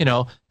was,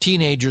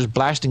 teenagers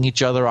blasting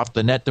each other off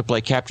the net to play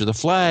capture the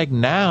flag.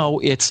 Now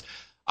it's,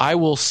 I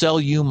will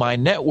sell you my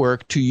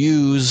network to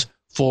use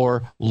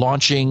for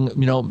launching,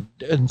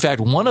 in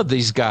fact, one of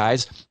these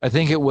guys, I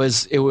think it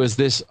was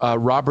this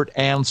Robert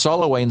Ann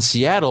Soloway in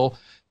Seattle,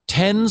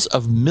 tens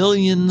of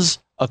millions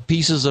of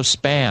pieces of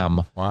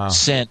spam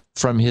sent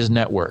from his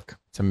network.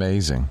 It's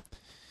amazing.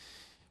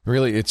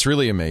 Really, it's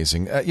really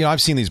amazing.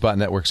 I've seen these bot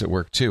networks at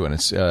work too, and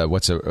it's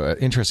what's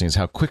interesting is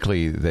how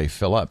quickly they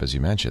fill up. As you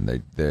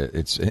mentioned,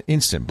 it's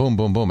instant, boom,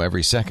 boom, boom.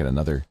 Every second,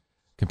 another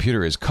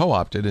computer is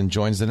co-opted and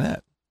joins the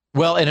net.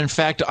 Well, and in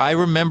fact, I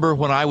remember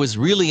when I was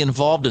really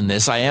involved in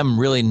this. I am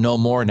really no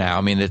more now.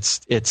 I mean,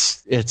 it's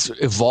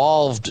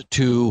evolved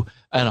to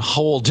a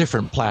whole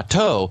different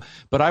plateau.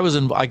 But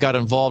I got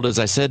involved, as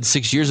I said,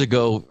 6 years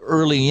ago,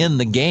 early in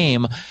the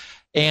game,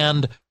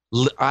 and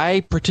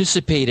I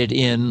participated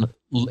in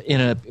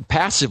a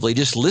passively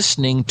just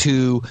listening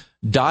to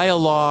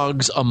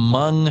dialogues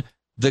among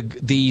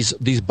these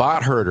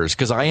bot herders,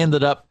 because I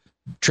ended up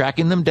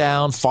tracking them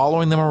down,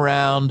 following them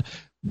around.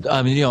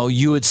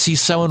 You would see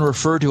someone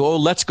refer to,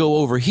 let's go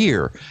over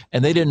here.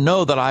 And they didn't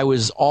know that I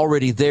was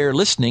already there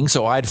listening,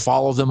 so I'd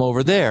follow them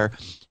over there.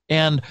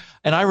 And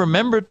I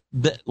remember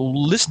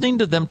listening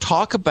to them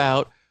talk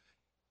about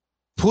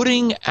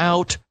putting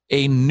out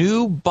a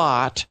new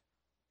bot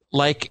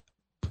like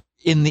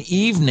in the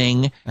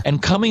evening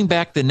and coming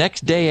back the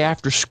next day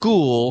after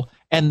school,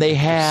 and they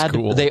had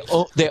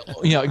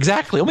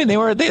exactly. I mean, they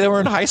were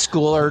in high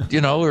school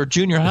or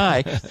junior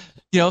high.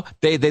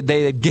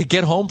 They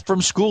get home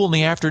from school in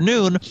the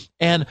afternoon,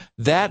 and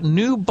that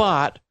new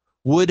bot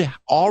would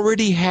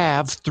already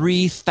have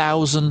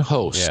 3,000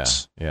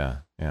 hosts. Yeah.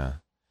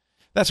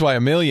 That's why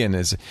 1 million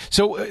is.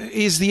 So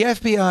is the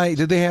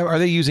FBI, are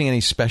they using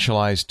any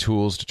specialized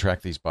tools to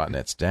track these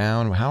botnets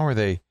down? How are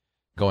they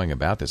going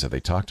about this? Have they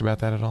talked about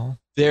that at all?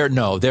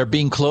 They're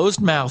being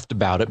closed-mouthed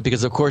about it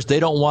because, of course, they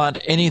don't want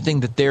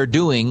anything that they're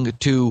doing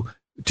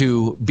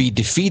to be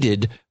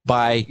defeated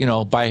by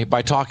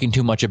talking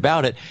too much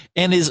about it.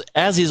 And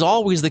as is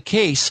always the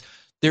case,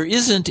 there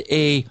isn't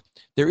a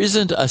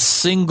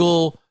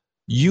single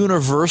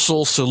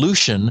universal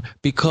solution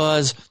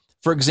because,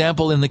 for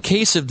example, in the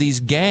case of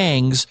these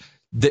gangs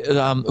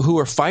who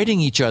are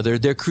fighting each other,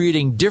 they're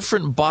creating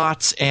different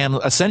bots and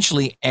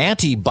essentially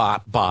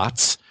anti-bot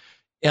bots,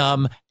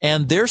 and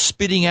they're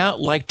spitting out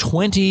like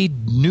 20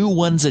 new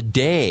ones a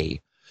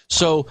day.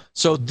 So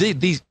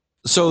the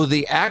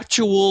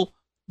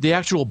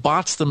actual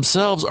bots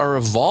themselves are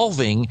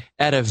evolving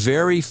at a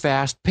very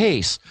fast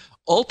pace.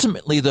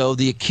 Ultimately, though,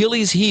 the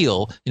Achilles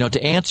heel,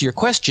 to answer your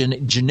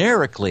question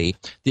generically,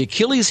 the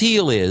Achilles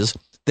heel is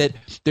that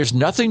there's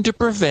nothing to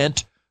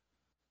prevent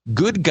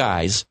good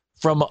guys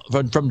from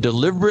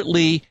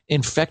deliberately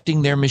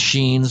infecting their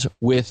machines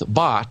with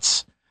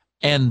bots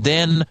and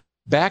then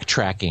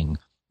backtracking.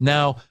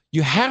 Now,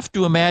 you have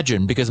to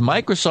imagine, because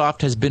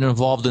Microsoft has been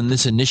involved in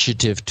this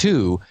initiative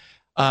too,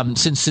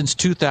 since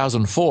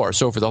 2004,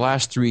 so for the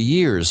last 3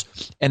 years.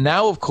 And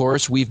now, of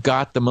course, we've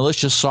got the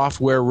malicious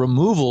software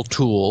removal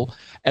tool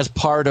as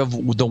part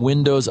of the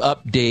Windows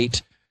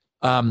Update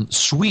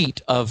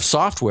suite of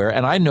software,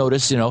 and I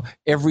notice,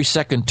 every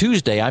second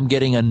Tuesday I'm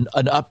getting an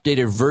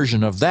updated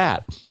version of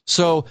that.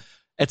 So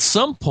at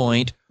some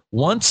point,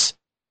 once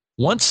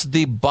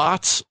the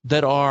bots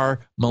that are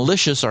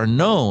malicious are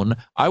known,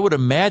 I would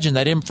imagine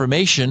that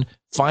information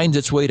finds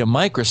its way to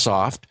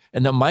Microsoft,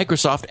 and then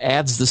Microsoft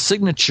adds the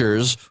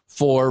signatures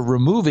for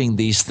removing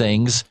these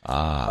things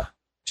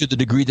to the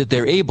degree that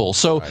they're able.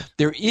 So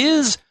there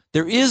is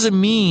a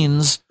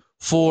means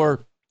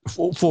for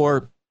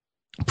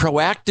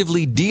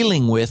proactively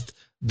dealing with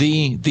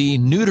the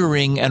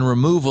neutering and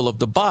removal of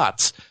the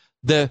bots.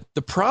 The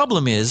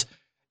problem is,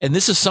 and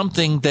this is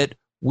something that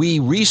we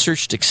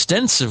researched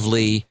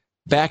extensively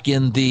back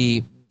in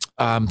the,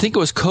 I think it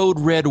was Code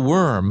Red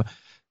Worm,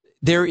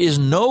 there is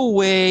no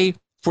way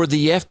for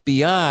the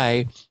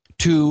FBI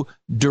to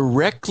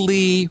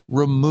directly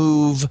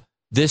remove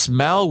this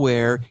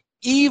malware,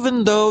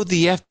 even though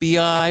the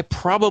FBI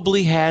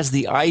probably has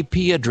the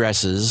IP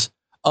addresses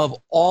of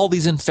all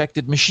these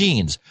infected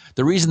machines.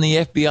 The reason the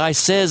FBI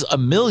says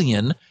 1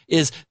 million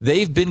is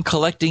they've been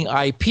collecting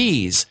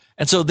IPs,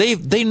 and so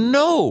they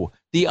know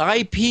the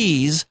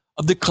IPs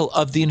of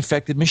the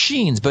infected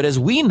machines. But as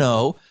we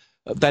know,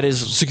 that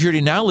is, Security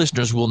Now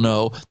listeners will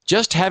know,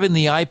 just having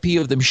the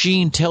IP of the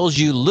machine tells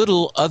you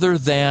little other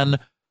than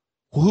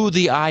who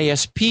the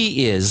ISP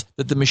is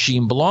that the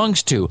machine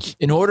belongs to.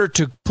 In order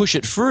to push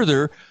it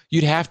further,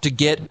 you'd have to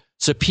get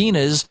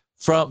subpoenas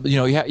from, the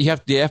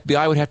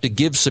FBI would have to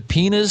give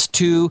subpoenas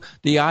to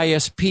the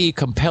ISP,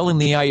 compelling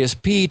the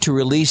ISP to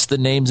release the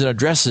names and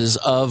addresses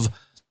of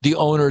the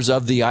owners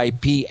of the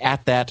IP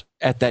at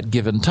that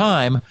given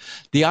time.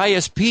 The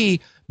ISP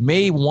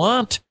may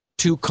want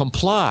to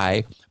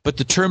comply, but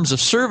the terms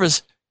of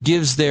service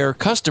gives their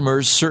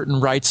customers certain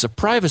rights of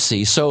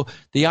privacy. So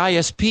the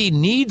ISP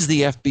needs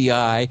the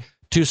FBI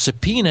to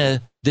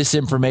subpoena this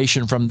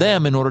information from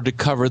them in order to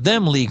cover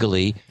them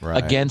legally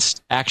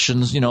against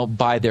actions,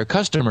 by their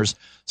customers.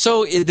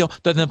 So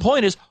the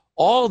point is,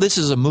 all this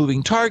is a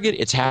moving target.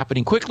 It's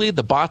happening quickly.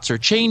 The bots are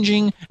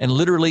changing and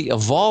literally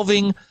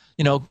evolving.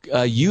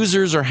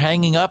 Users are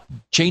hanging up,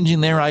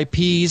 changing their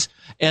IPs,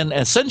 and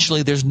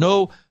essentially there's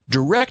no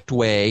direct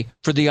way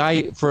for the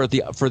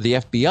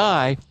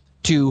FBI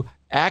to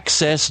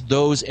access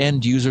those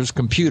end users'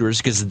 computers,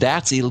 because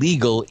that's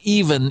illegal,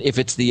 even if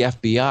it's the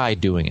FBI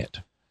doing it.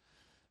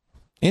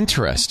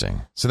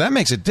 Interesting. So that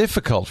makes it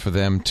difficult for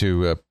them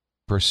to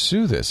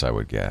pursue this, I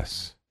would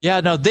guess. Yeah.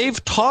 Now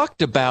they've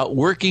talked about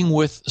working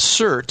with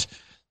CERT,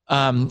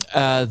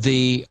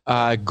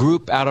 the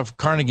group out of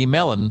Carnegie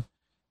Mellon,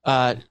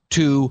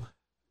 to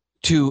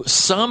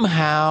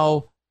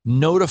somehow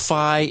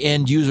notify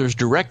end users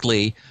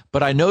directly.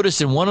 But I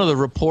noticed in one of the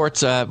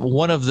reports,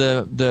 one of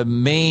the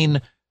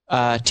main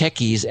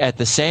techies at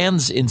the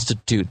SANS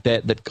Institute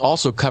that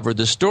also covered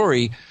the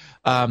story,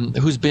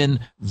 who's been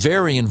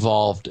very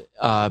involved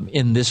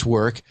in this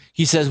work,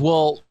 he says,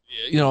 well,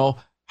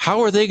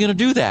 how are they going to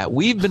do that?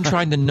 We've been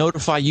trying to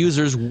notify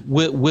users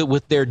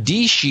with their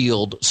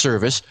DShield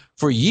service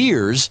for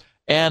years,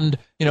 and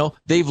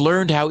they've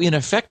learned how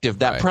ineffective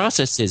that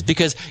process is,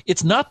 because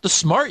it's not the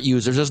smart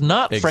users, it's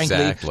not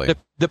frankly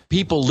the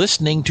people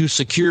listening to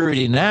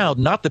Security Now,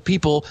 not the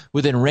people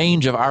within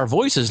range of our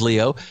voices,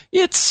 Leo.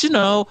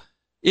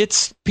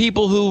 It's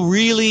people who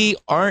really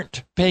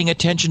aren't paying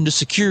attention to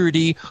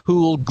security,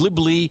 who will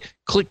glibly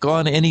click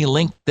on any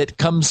link that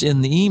comes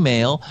in the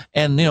email.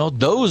 And,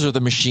 those are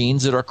the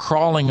machines that are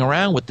crawling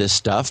around with this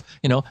stuff.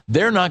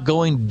 They're not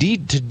going to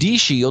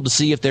DShield to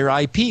see if their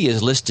IP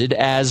is listed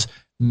as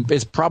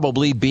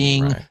probably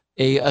being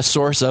a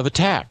source of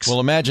attacks. Well,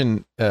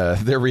 imagine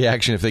their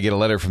reaction if they get a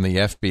letter from the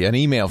FBI, an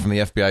email from the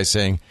FBI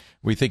saying,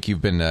 we think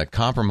you've been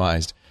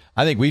compromised.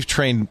 I think we've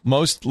trained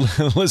most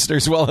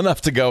listeners well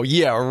enough to go,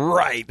 yeah,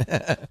 right.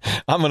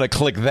 I'm going to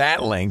click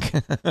that link.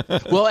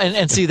 Well,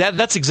 and see,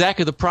 that's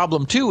exactly the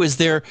problem, too, is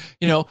there,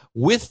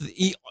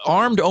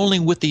 armed only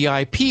with the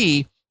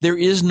IP, there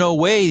is no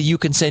way you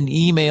can send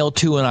email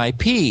to an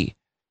IP.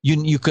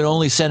 You can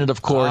only send it,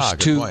 of course,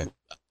 to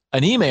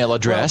an email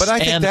address. Well,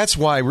 but I think that's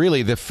why,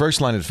 really, the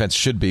first line of defense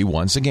should be,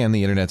 once again,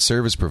 the Internet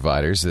service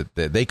providers,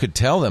 that they could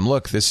tell them,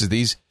 look, this is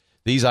these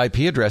IP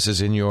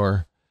addresses in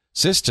your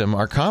system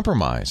are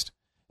compromised.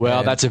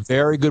 Well, that's a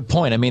very good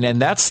point. I mean,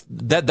 and that's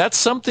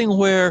something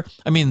where,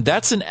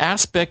 that's an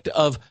aspect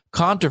of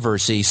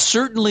controversy.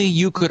 Certainly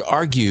you could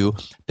argue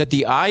that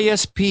the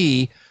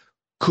ISP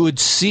could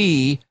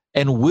see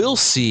and will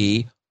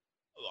see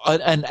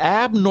an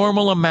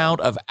abnormal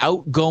amount of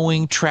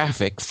outgoing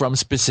traffic from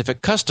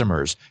specific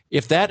customers.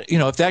 If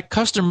that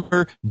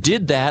customer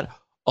did that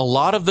a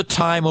lot of the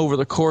time over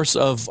the course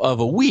of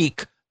a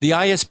week, the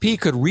ISP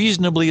could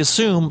reasonably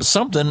assume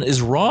something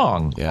is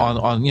wrong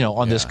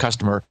on this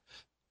customer.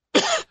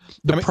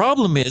 The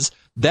problem is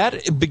that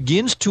it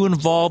begins to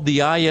involve the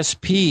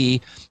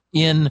ISP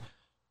in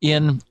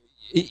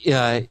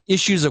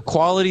issues of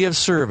quality of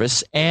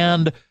service,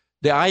 and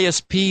the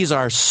ISPs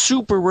are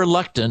super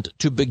reluctant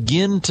to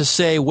begin to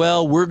say,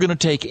 well, we're going to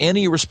take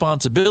any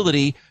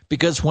responsibility,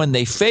 because when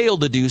they fail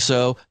to do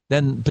so,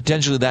 then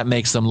potentially that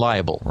makes them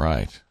liable.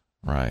 Right.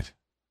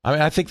 I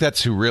mean, I think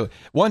that's who really,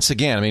 once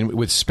again, I mean,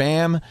 with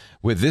spam,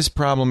 with this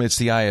problem, it's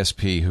the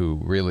ISP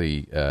who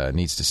really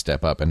needs to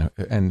step up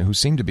and who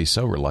seem to be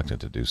so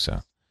reluctant to do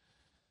so.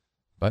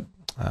 But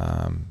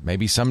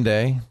maybe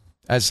someday,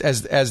 as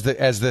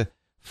the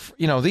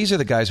these are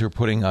the guys who are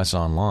putting us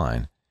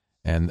online,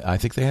 and I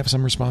think they have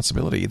some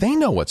responsibility. They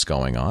know what's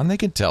going on. They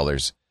can tell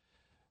there's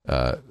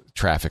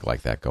traffic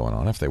like that going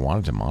on if they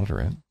wanted to monitor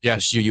it.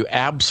 Yes, you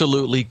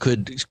absolutely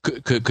could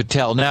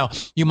tell. Now,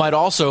 you might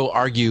also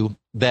argue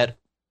that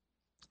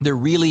there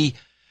really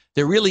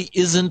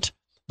isn't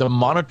the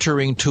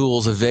monitoring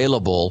tools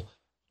available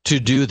to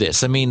do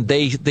this. I mean,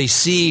 they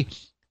see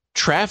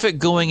traffic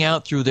going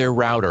out through their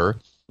router,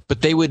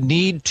 but they would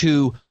need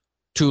to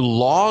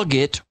log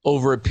it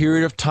over a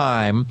period of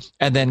time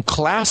and then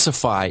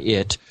classify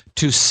it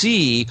to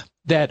see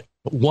that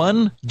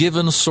one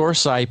given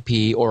source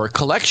IP or a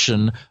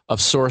collection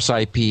of source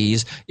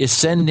IPs is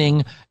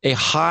sending a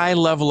high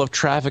level of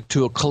traffic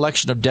to a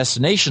collection of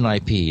destination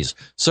IPs.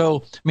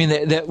 So, I mean,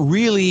 that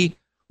really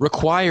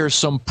requires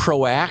some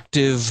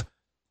proactive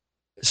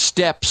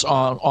steps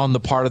on the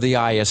part of the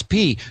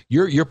ISP.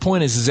 Your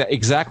point is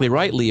exactly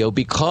right, Leo.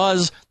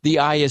 Because the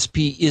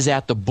ISP is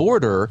at the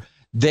border,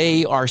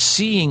 they are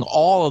seeing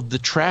all of the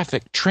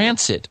traffic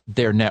transit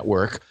their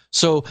network,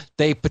 so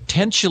they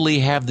potentially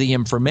have the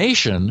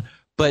information,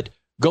 but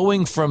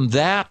going from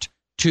that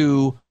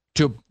to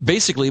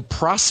basically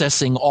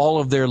processing all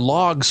of their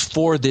logs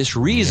for this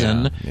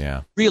reason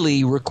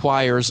really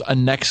requires a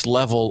next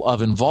level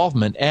of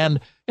involvement. And,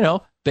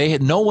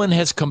 no one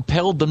has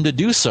compelled them to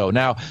do so.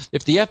 Now,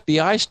 if the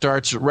FBI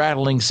starts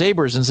rattling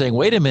sabers and saying,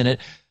 wait a minute,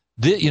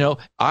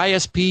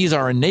 ISPs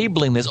are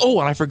enabling this. Oh,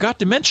 and I forgot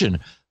to mention,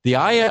 the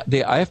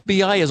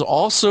FBI is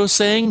also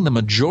saying the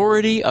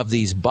majority of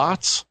these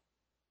bots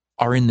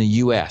are in the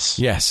U.S.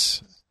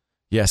 Yes.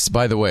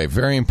 By the way,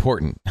 very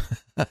important.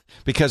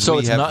 Because so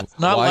it's not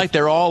like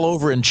they're all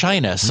over in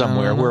China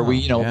somewhere where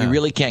we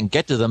really can't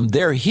get to them.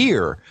 They're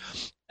here,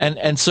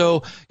 and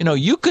so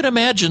you could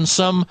imagine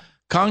some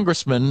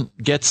congressman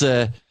gets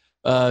a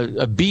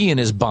bee in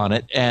his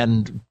bonnet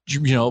and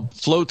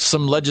floats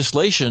some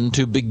legislation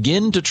to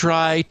begin to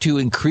try to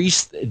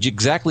increase,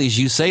 exactly as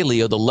you say,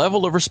 Leo, the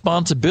level of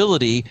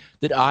responsibility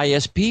that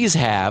ISPs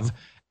have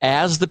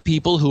as the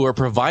people who are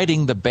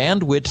providing the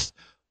bandwidth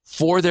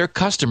for their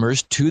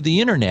customers to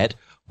the internet.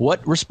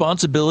 What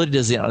responsibility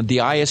does the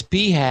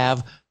ISP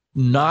have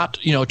not,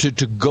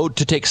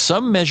 to take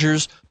some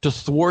measures to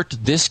thwart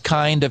this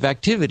kind of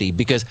activity?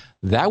 Because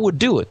that would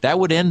do it. That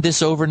would end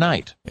this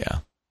overnight. Yeah.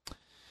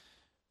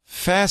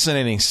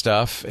 Fascinating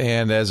stuff.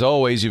 And as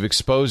always, you've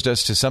exposed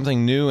us to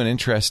something new and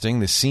interesting,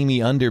 the seamy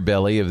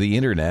underbelly of the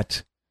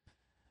internet.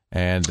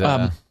 And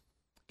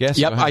yes,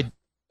 yep,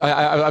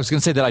 I was going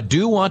to say that I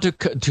do want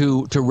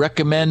to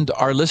recommend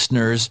our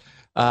listeners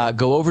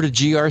go over to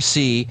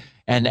GRC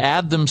and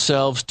add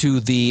themselves to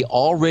the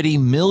already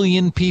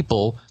million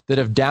people that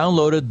have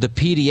downloaded the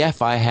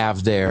PDF I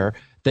have there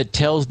that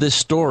tells this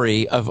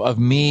story of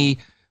me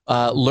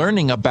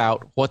learning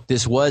about what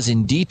this was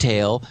in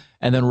detail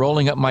and then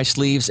rolling up my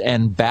sleeves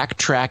and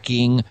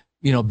backtracking,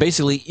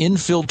 basically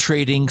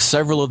infiltrating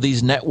several of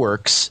these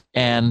networks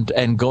and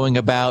going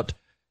about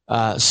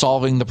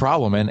solving the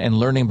problem and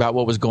learning about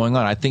what was going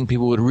on. I think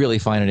people would really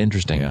find it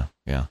interesting.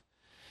 Yeah.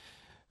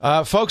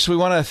 Folks, we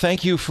want to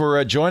thank you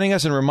for joining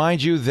us and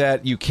remind you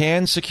that you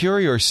can secure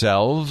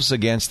yourselves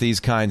against these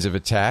kinds of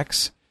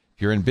attacks.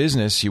 If you're in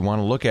business, you want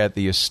to look at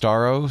the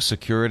Astaro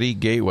Security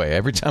Gateway.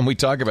 Every time we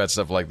talk about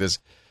stuff like this,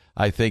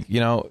 I think,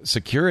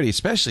 security,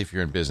 especially if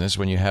you're in business,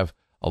 when you have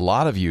a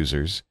lot of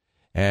users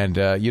and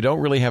you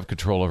don't really have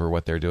control over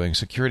what they're doing,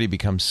 security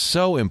becomes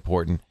so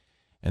important,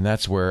 and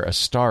that's where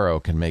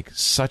Astaro can make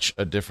such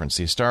a difference.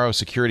 The Astaro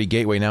Security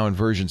Gateway, now in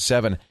version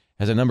 7,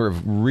 has a number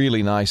of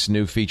really nice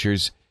new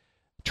features.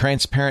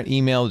 Transparent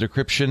email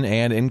decryption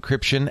and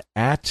encryption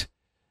at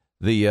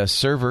the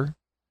server,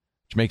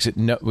 which makes it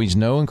no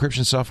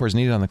encryption software is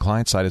needed on the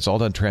client side. It's all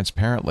done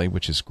transparently,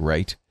 which is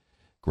great.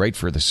 Great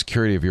for the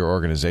security of your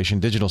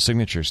organization. Digital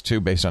signatures, too,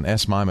 based on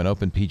SMIME and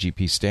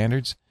OpenPGP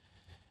standards.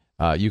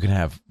 You can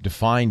have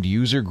defined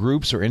user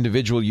groups or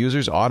individual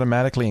users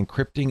automatically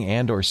encrypting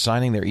and or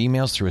signing their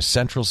emails through a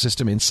central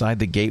system inside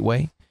the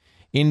gateway.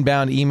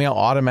 Inbound email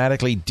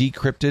automatically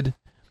decrypted.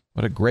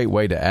 What a great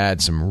way to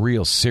add some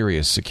real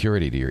serious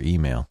security to your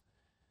email.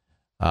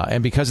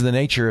 And because of the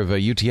nature of a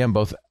UTM,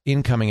 both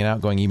incoming and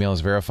outgoing email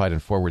is verified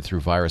and forwarded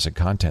through virus and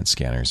content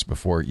scanners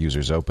before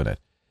users open it.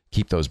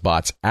 Keep those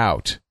bots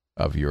out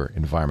of your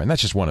environment.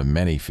 That's just one of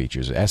many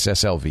features.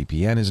 SSL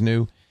VPN is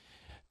new.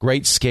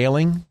 Great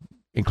scaling,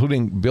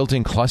 including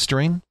built-in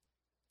clustering.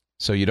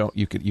 So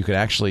you could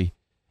actually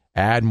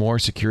add more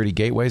security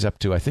gateways up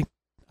to, I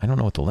don't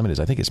know what the limit is.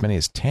 I think as many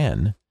as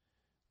 10.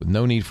 With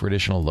no need for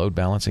additional load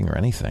balancing or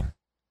anything.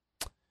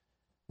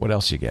 What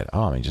else you get?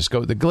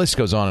 The list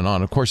goes on and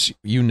on. Of course,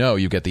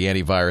 you get the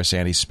antivirus,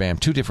 anti-spam,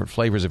 2 different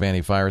flavors of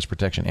antivirus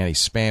protection,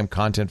 anti-spam,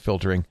 content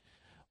filtering,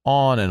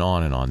 on and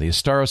on and on. The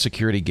Astaro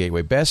Security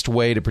Gateway, best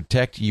way to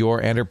protect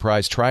your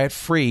enterprise. Try it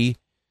free.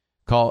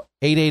 Call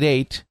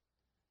 888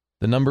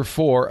 the number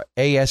 4,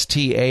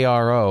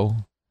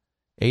 ASTARO,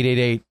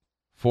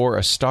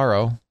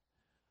 888-4-ASTARO,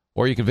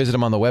 or you can visit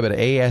them on the web at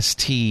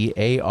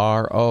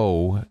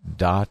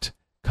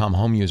ASTARO.com.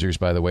 Home users,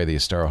 by the way, the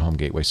Astaro Home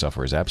Gateway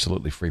software is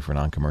absolutely free for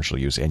non-commercial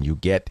use, and you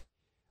get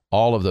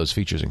all of those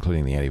features,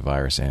 including the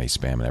antivirus,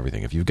 anti-spam, and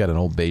everything. If you've got an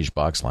old beige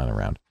box lying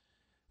around,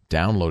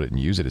 download it and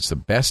use it. It's the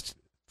best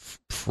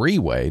free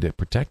way to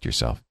protect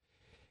yourself.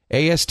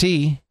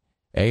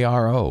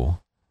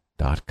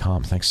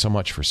 ASTARO.com. Thanks so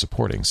much for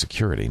supporting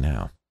Security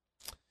Now.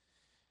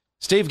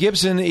 Steve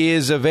Gibson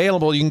is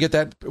available. You can get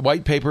that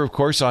white paper, of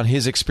course, on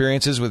his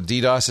experiences with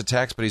DDoS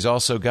attacks, but he's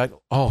also got,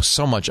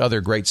 so much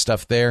other great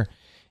stuff there,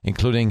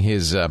 including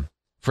his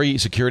free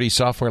security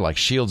software like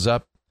Shields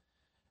Up,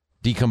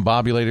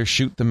 Decombobulator,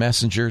 Shoot the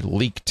Messenger,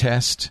 Leak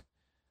Test.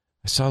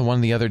 I saw one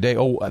the other day,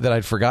 that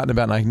I'd forgotten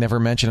about and I never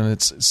mentioned, and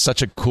it's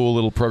such a cool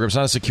little program. It's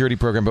not a security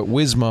program, but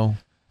Wizmo.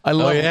 I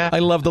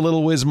love the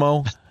little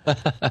Wizmo.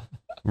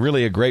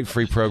 Really a great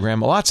free program.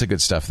 Lots of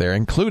good stuff there,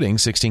 including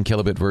 16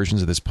 kilobit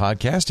versions of this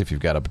podcast if you've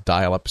got a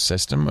dial-up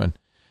system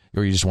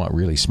or you just want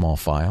really small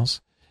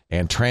files.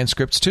 And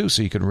transcripts, too,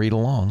 so you can read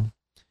along.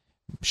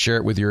 Share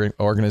it with your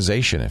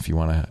organization if you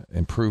want to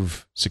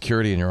improve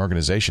security in your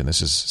organization.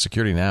 This is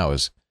Security Now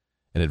is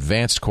an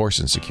advanced course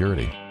in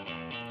security.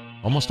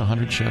 Almost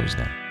 100 shows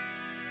now.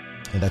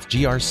 And that's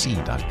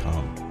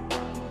grc.com.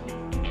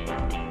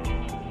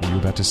 Were you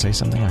about to say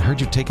something? I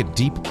heard you take a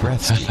deep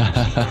breath, Steve.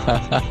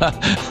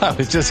 I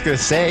was just going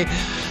to say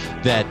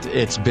that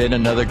it's been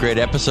another great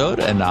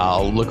episode, and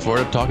I'll look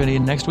forward to talking to you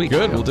next week.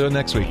 Good. We'll do it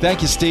next week.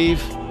 Thank you, Steve.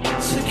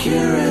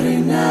 Security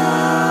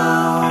Now.